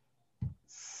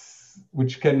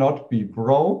cannot be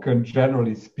broken,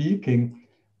 generally speaking,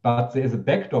 but there is a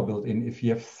backdoor built in. If you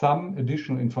have some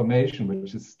additional information,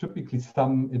 which is typically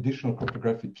some additional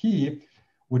cryptographic key,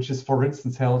 which is, for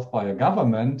instance, held by a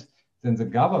government, then the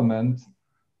government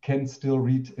can still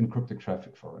read encrypted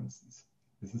traffic, for instance.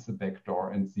 This is a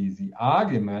backdoor. And the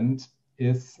argument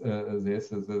is,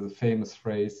 there's a famous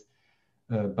phrase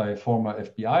by a former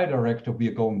FBI director, we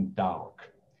are going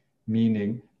dark,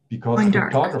 meaning because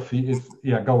cryptography is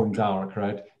going dark,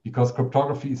 right? Because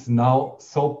cryptography is now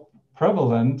so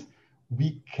prevalent,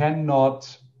 we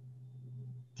cannot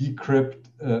decrypt,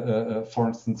 for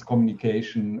instance,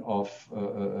 communication of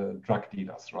drug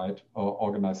dealers, right? Or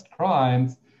organized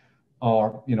crimes,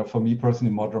 or, for me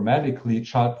personally, more dramatically,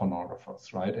 child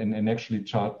pornographers, right? And actually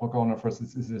child pornographers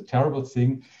is a terrible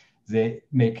thing. They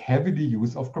make heavily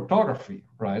use of cryptography,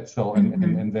 right? So,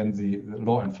 and then the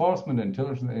law enforcement and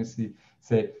intelligence agency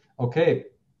say, okay,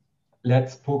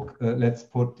 let's put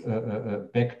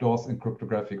backdoors in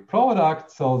cryptographic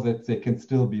products so that they can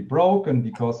still be broken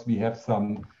because we have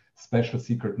some special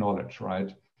secret knowledge,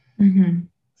 right?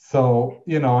 So,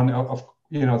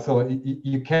 so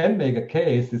you can make a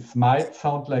case. This might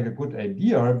sound like a good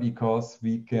idea because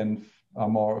we are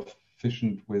more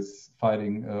efficient with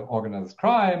fighting organized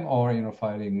crime or,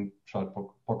 fighting child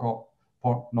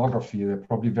pornography. There are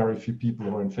probably very few people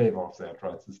who are in favor of that,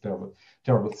 right? It's a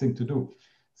terrible thing to do.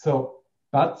 So,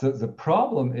 but the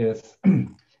problem is,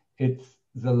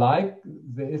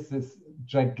 there is this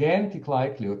gigantic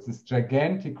likelihood, this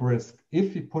gigantic risk,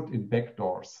 if we put in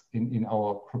backdoors in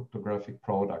our cryptographic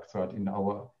products, right, in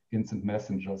our instant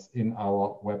messengers, in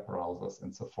our web browsers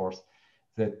and so forth,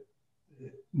 that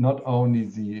not only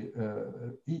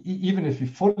even if we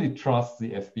fully trust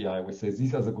the FBI, we say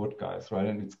these are the good guys, right?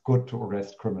 And it's good to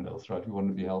arrest criminals, right? We want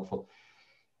to be helpful.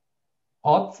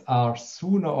 Odds are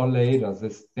sooner or later,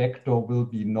 this backdoor will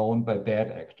be known by bad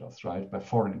actors, right? By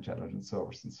foreign intelligence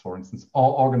services, for instance,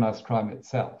 or organized crime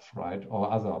itself, right?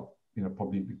 Or other,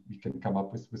 probably we can come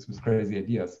up with crazy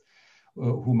ideas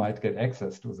who might get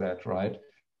access to that, right?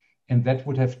 And that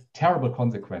would have terrible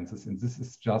consequences. And this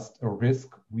is just a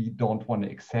risk we don't want to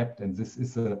accept. And this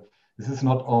is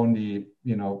not only,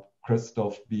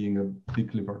 Christof being a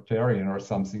big libertarian or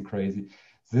something crazy.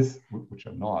 Which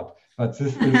I'm not, but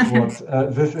this is what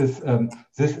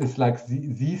this is like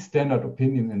the standard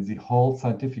opinion in the whole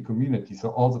scientific community.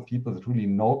 So all the people that really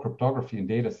know cryptography and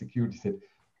data security said,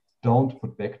 don't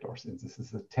put backdoors in. This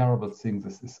is a terrible thing.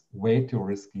 This is way too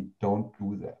risky. Don't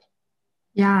do that.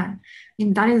 Yeah, I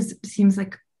mean, seems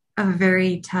like a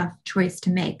very tough choice to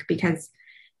make because,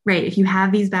 right, if you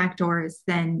have these backdoors,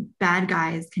 then bad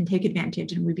guys can take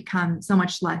advantage and we become so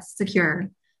much less secure.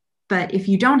 But if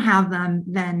you don't have them,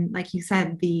 then, like you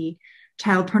said, the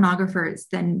child pornographers,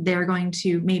 then they're going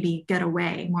to maybe get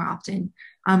away more often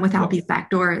without these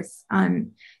backdoors.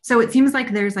 So it seems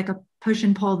like there's like a push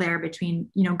and pull there between,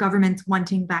 governments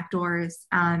wanting backdoors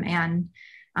and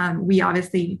we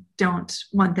obviously don't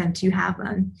want them to have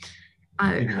them.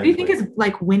 Exactly. Who do you think is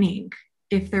like winning,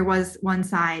 if there was one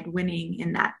side winning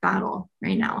in that battle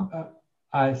right now?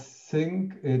 I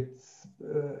think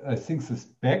this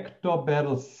backdoor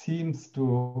battle seems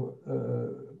to,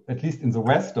 at least in the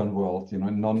Western world, in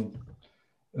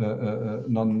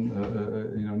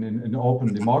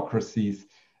open democracies,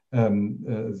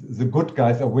 the good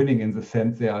guys are winning in the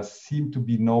sense there seem to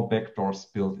be no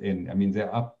backdoors built in. I mean,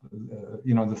 they're up,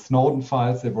 the Snowden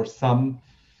files, there were some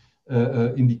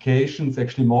indications,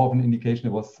 actually more of an indication.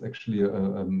 There was actually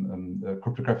a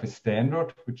cryptographic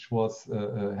standard which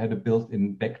had a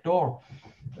built-in backdoor,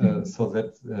 so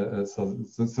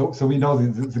we know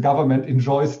the government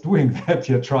enjoys doing that.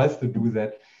 Here tries to do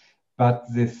that, but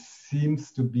this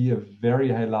seems to be a very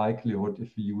high likelihood if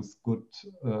we use good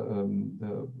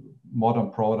modern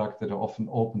products that are often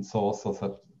open source, or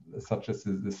such as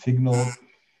the Signal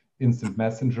instant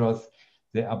messengers.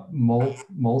 There are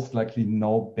most likely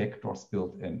no backdoors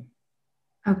built in.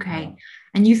 Okay. Yeah.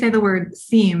 And you say the word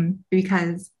seem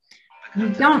because you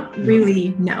don't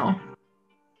really know.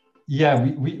 Yeah,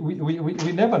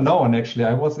 we never know. And actually,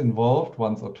 I was involved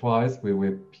once or twice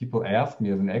where people asked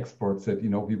me as an expert, said,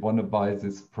 we want to buy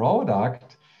this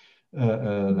product.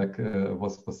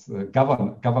 Was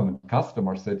government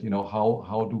customer said,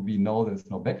 how do we know there's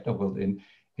no backdoor built in?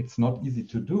 It's not easy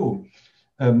to do.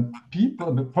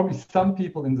 Probably some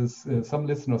people in this, some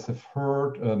listeners have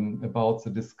heard about the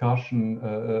discussion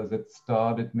that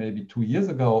started maybe 2 years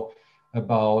ago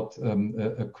about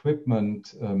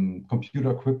equipment,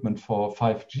 computer equipment for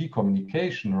 5G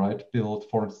communication, right? Built,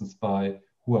 for instance, by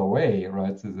Huawei,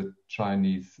 right? So the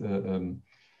Chinese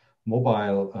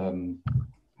mobile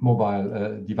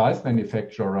device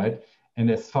manufacturer, right? And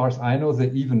as far as I know,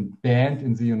 they're even banned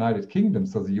in the United Kingdom.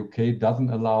 So the UK doesn't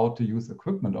allow to use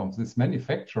equipment of this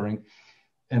manufacturing.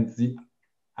 And the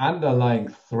underlying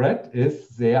threat is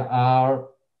there are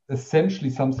essentially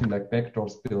something like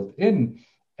backdoors built in.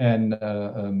 And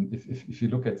if you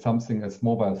look at something as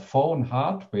mobile phone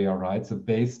hardware, right, the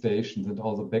base stations and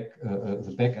all the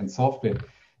back-end software,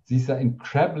 these are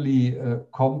incredibly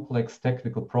complex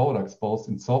technical products, both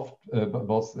in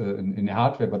in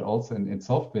hardware, but also in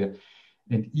software.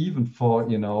 And even for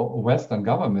Western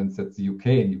governments, that's the UK,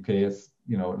 and UK is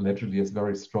allegedly has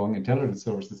very strong intelligence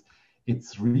services.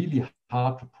 It's really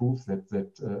hard to prove that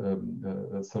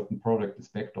a certain product is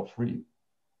backdoor free.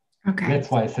 Okay. That's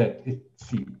why I said it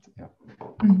seemed. Yeah.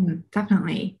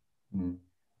 Definitely.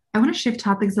 I want to shift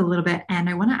topics a little bit, and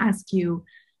I want to ask you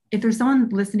if there's someone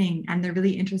listening and they're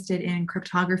really interested in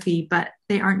cryptography, but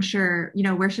they aren't sure,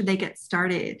 where should they get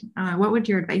started? What would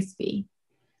your advice be?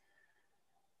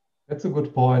 That's a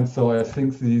good point. So I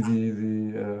think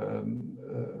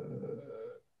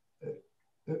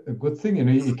a good thing,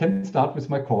 you can start with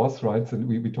my course, right? So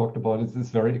we talked about it.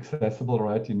 It's very accessible,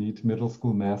 right? You need middle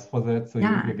school math for that, so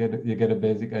yeah. you get a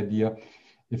basic idea.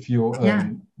 If you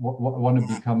want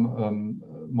to become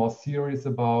more serious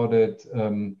about it,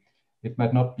 it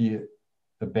might not be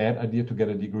a bad idea to get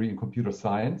a degree in computer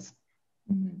science.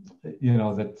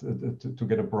 That to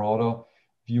get a broader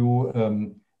view.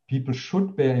 People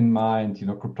should bear in mind,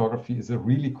 cryptography is a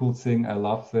really cool thing. I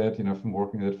love that. I've been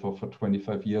working at it for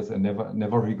 25 years and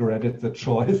never regretted the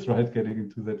choice, right? Getting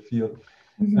into that field.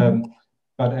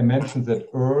 But I mentioned that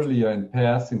earlier in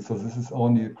passing. So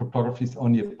cryptography is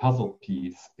only a puzzle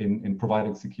piece in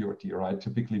providing security, right?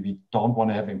 Typically, we don't want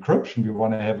to have encryption. We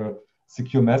want to have a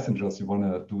secure messengers. We want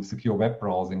to do secure web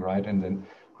browsing, right? And then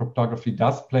cryptography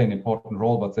does play an important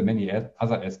role, but there are many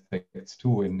other aspects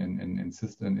too in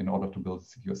system in order to build a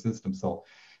secure system. So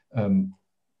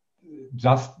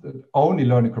just only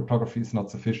learning cryptography is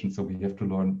not sufficient. So we have to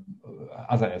learn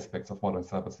other aspects of modern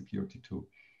cybersecurity too.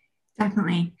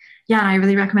 Definitely. Yeah, I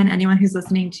really recommend anyone who's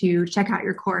listening to check out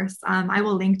your course. I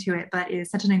will link to it, but it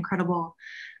is such an incredible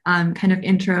kind of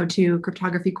intro to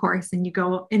cryptography course. And you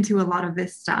go into a lot of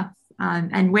this stuff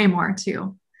and way more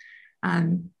too.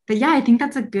 But yeah, I think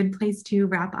that's a good place to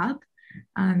wrap up.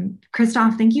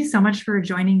 Christof, thank you so much for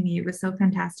joining me. It was so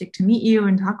fantastic to meet you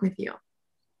and talk with you.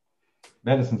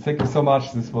 Madison, thank you so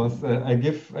much. This was, I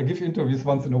give interviews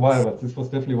once in a while, but this was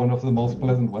definitely one of the most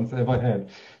pleasant ones I ever had.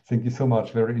 Thank you so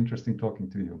much. Very interesting talking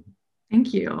to you.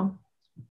 Thank you.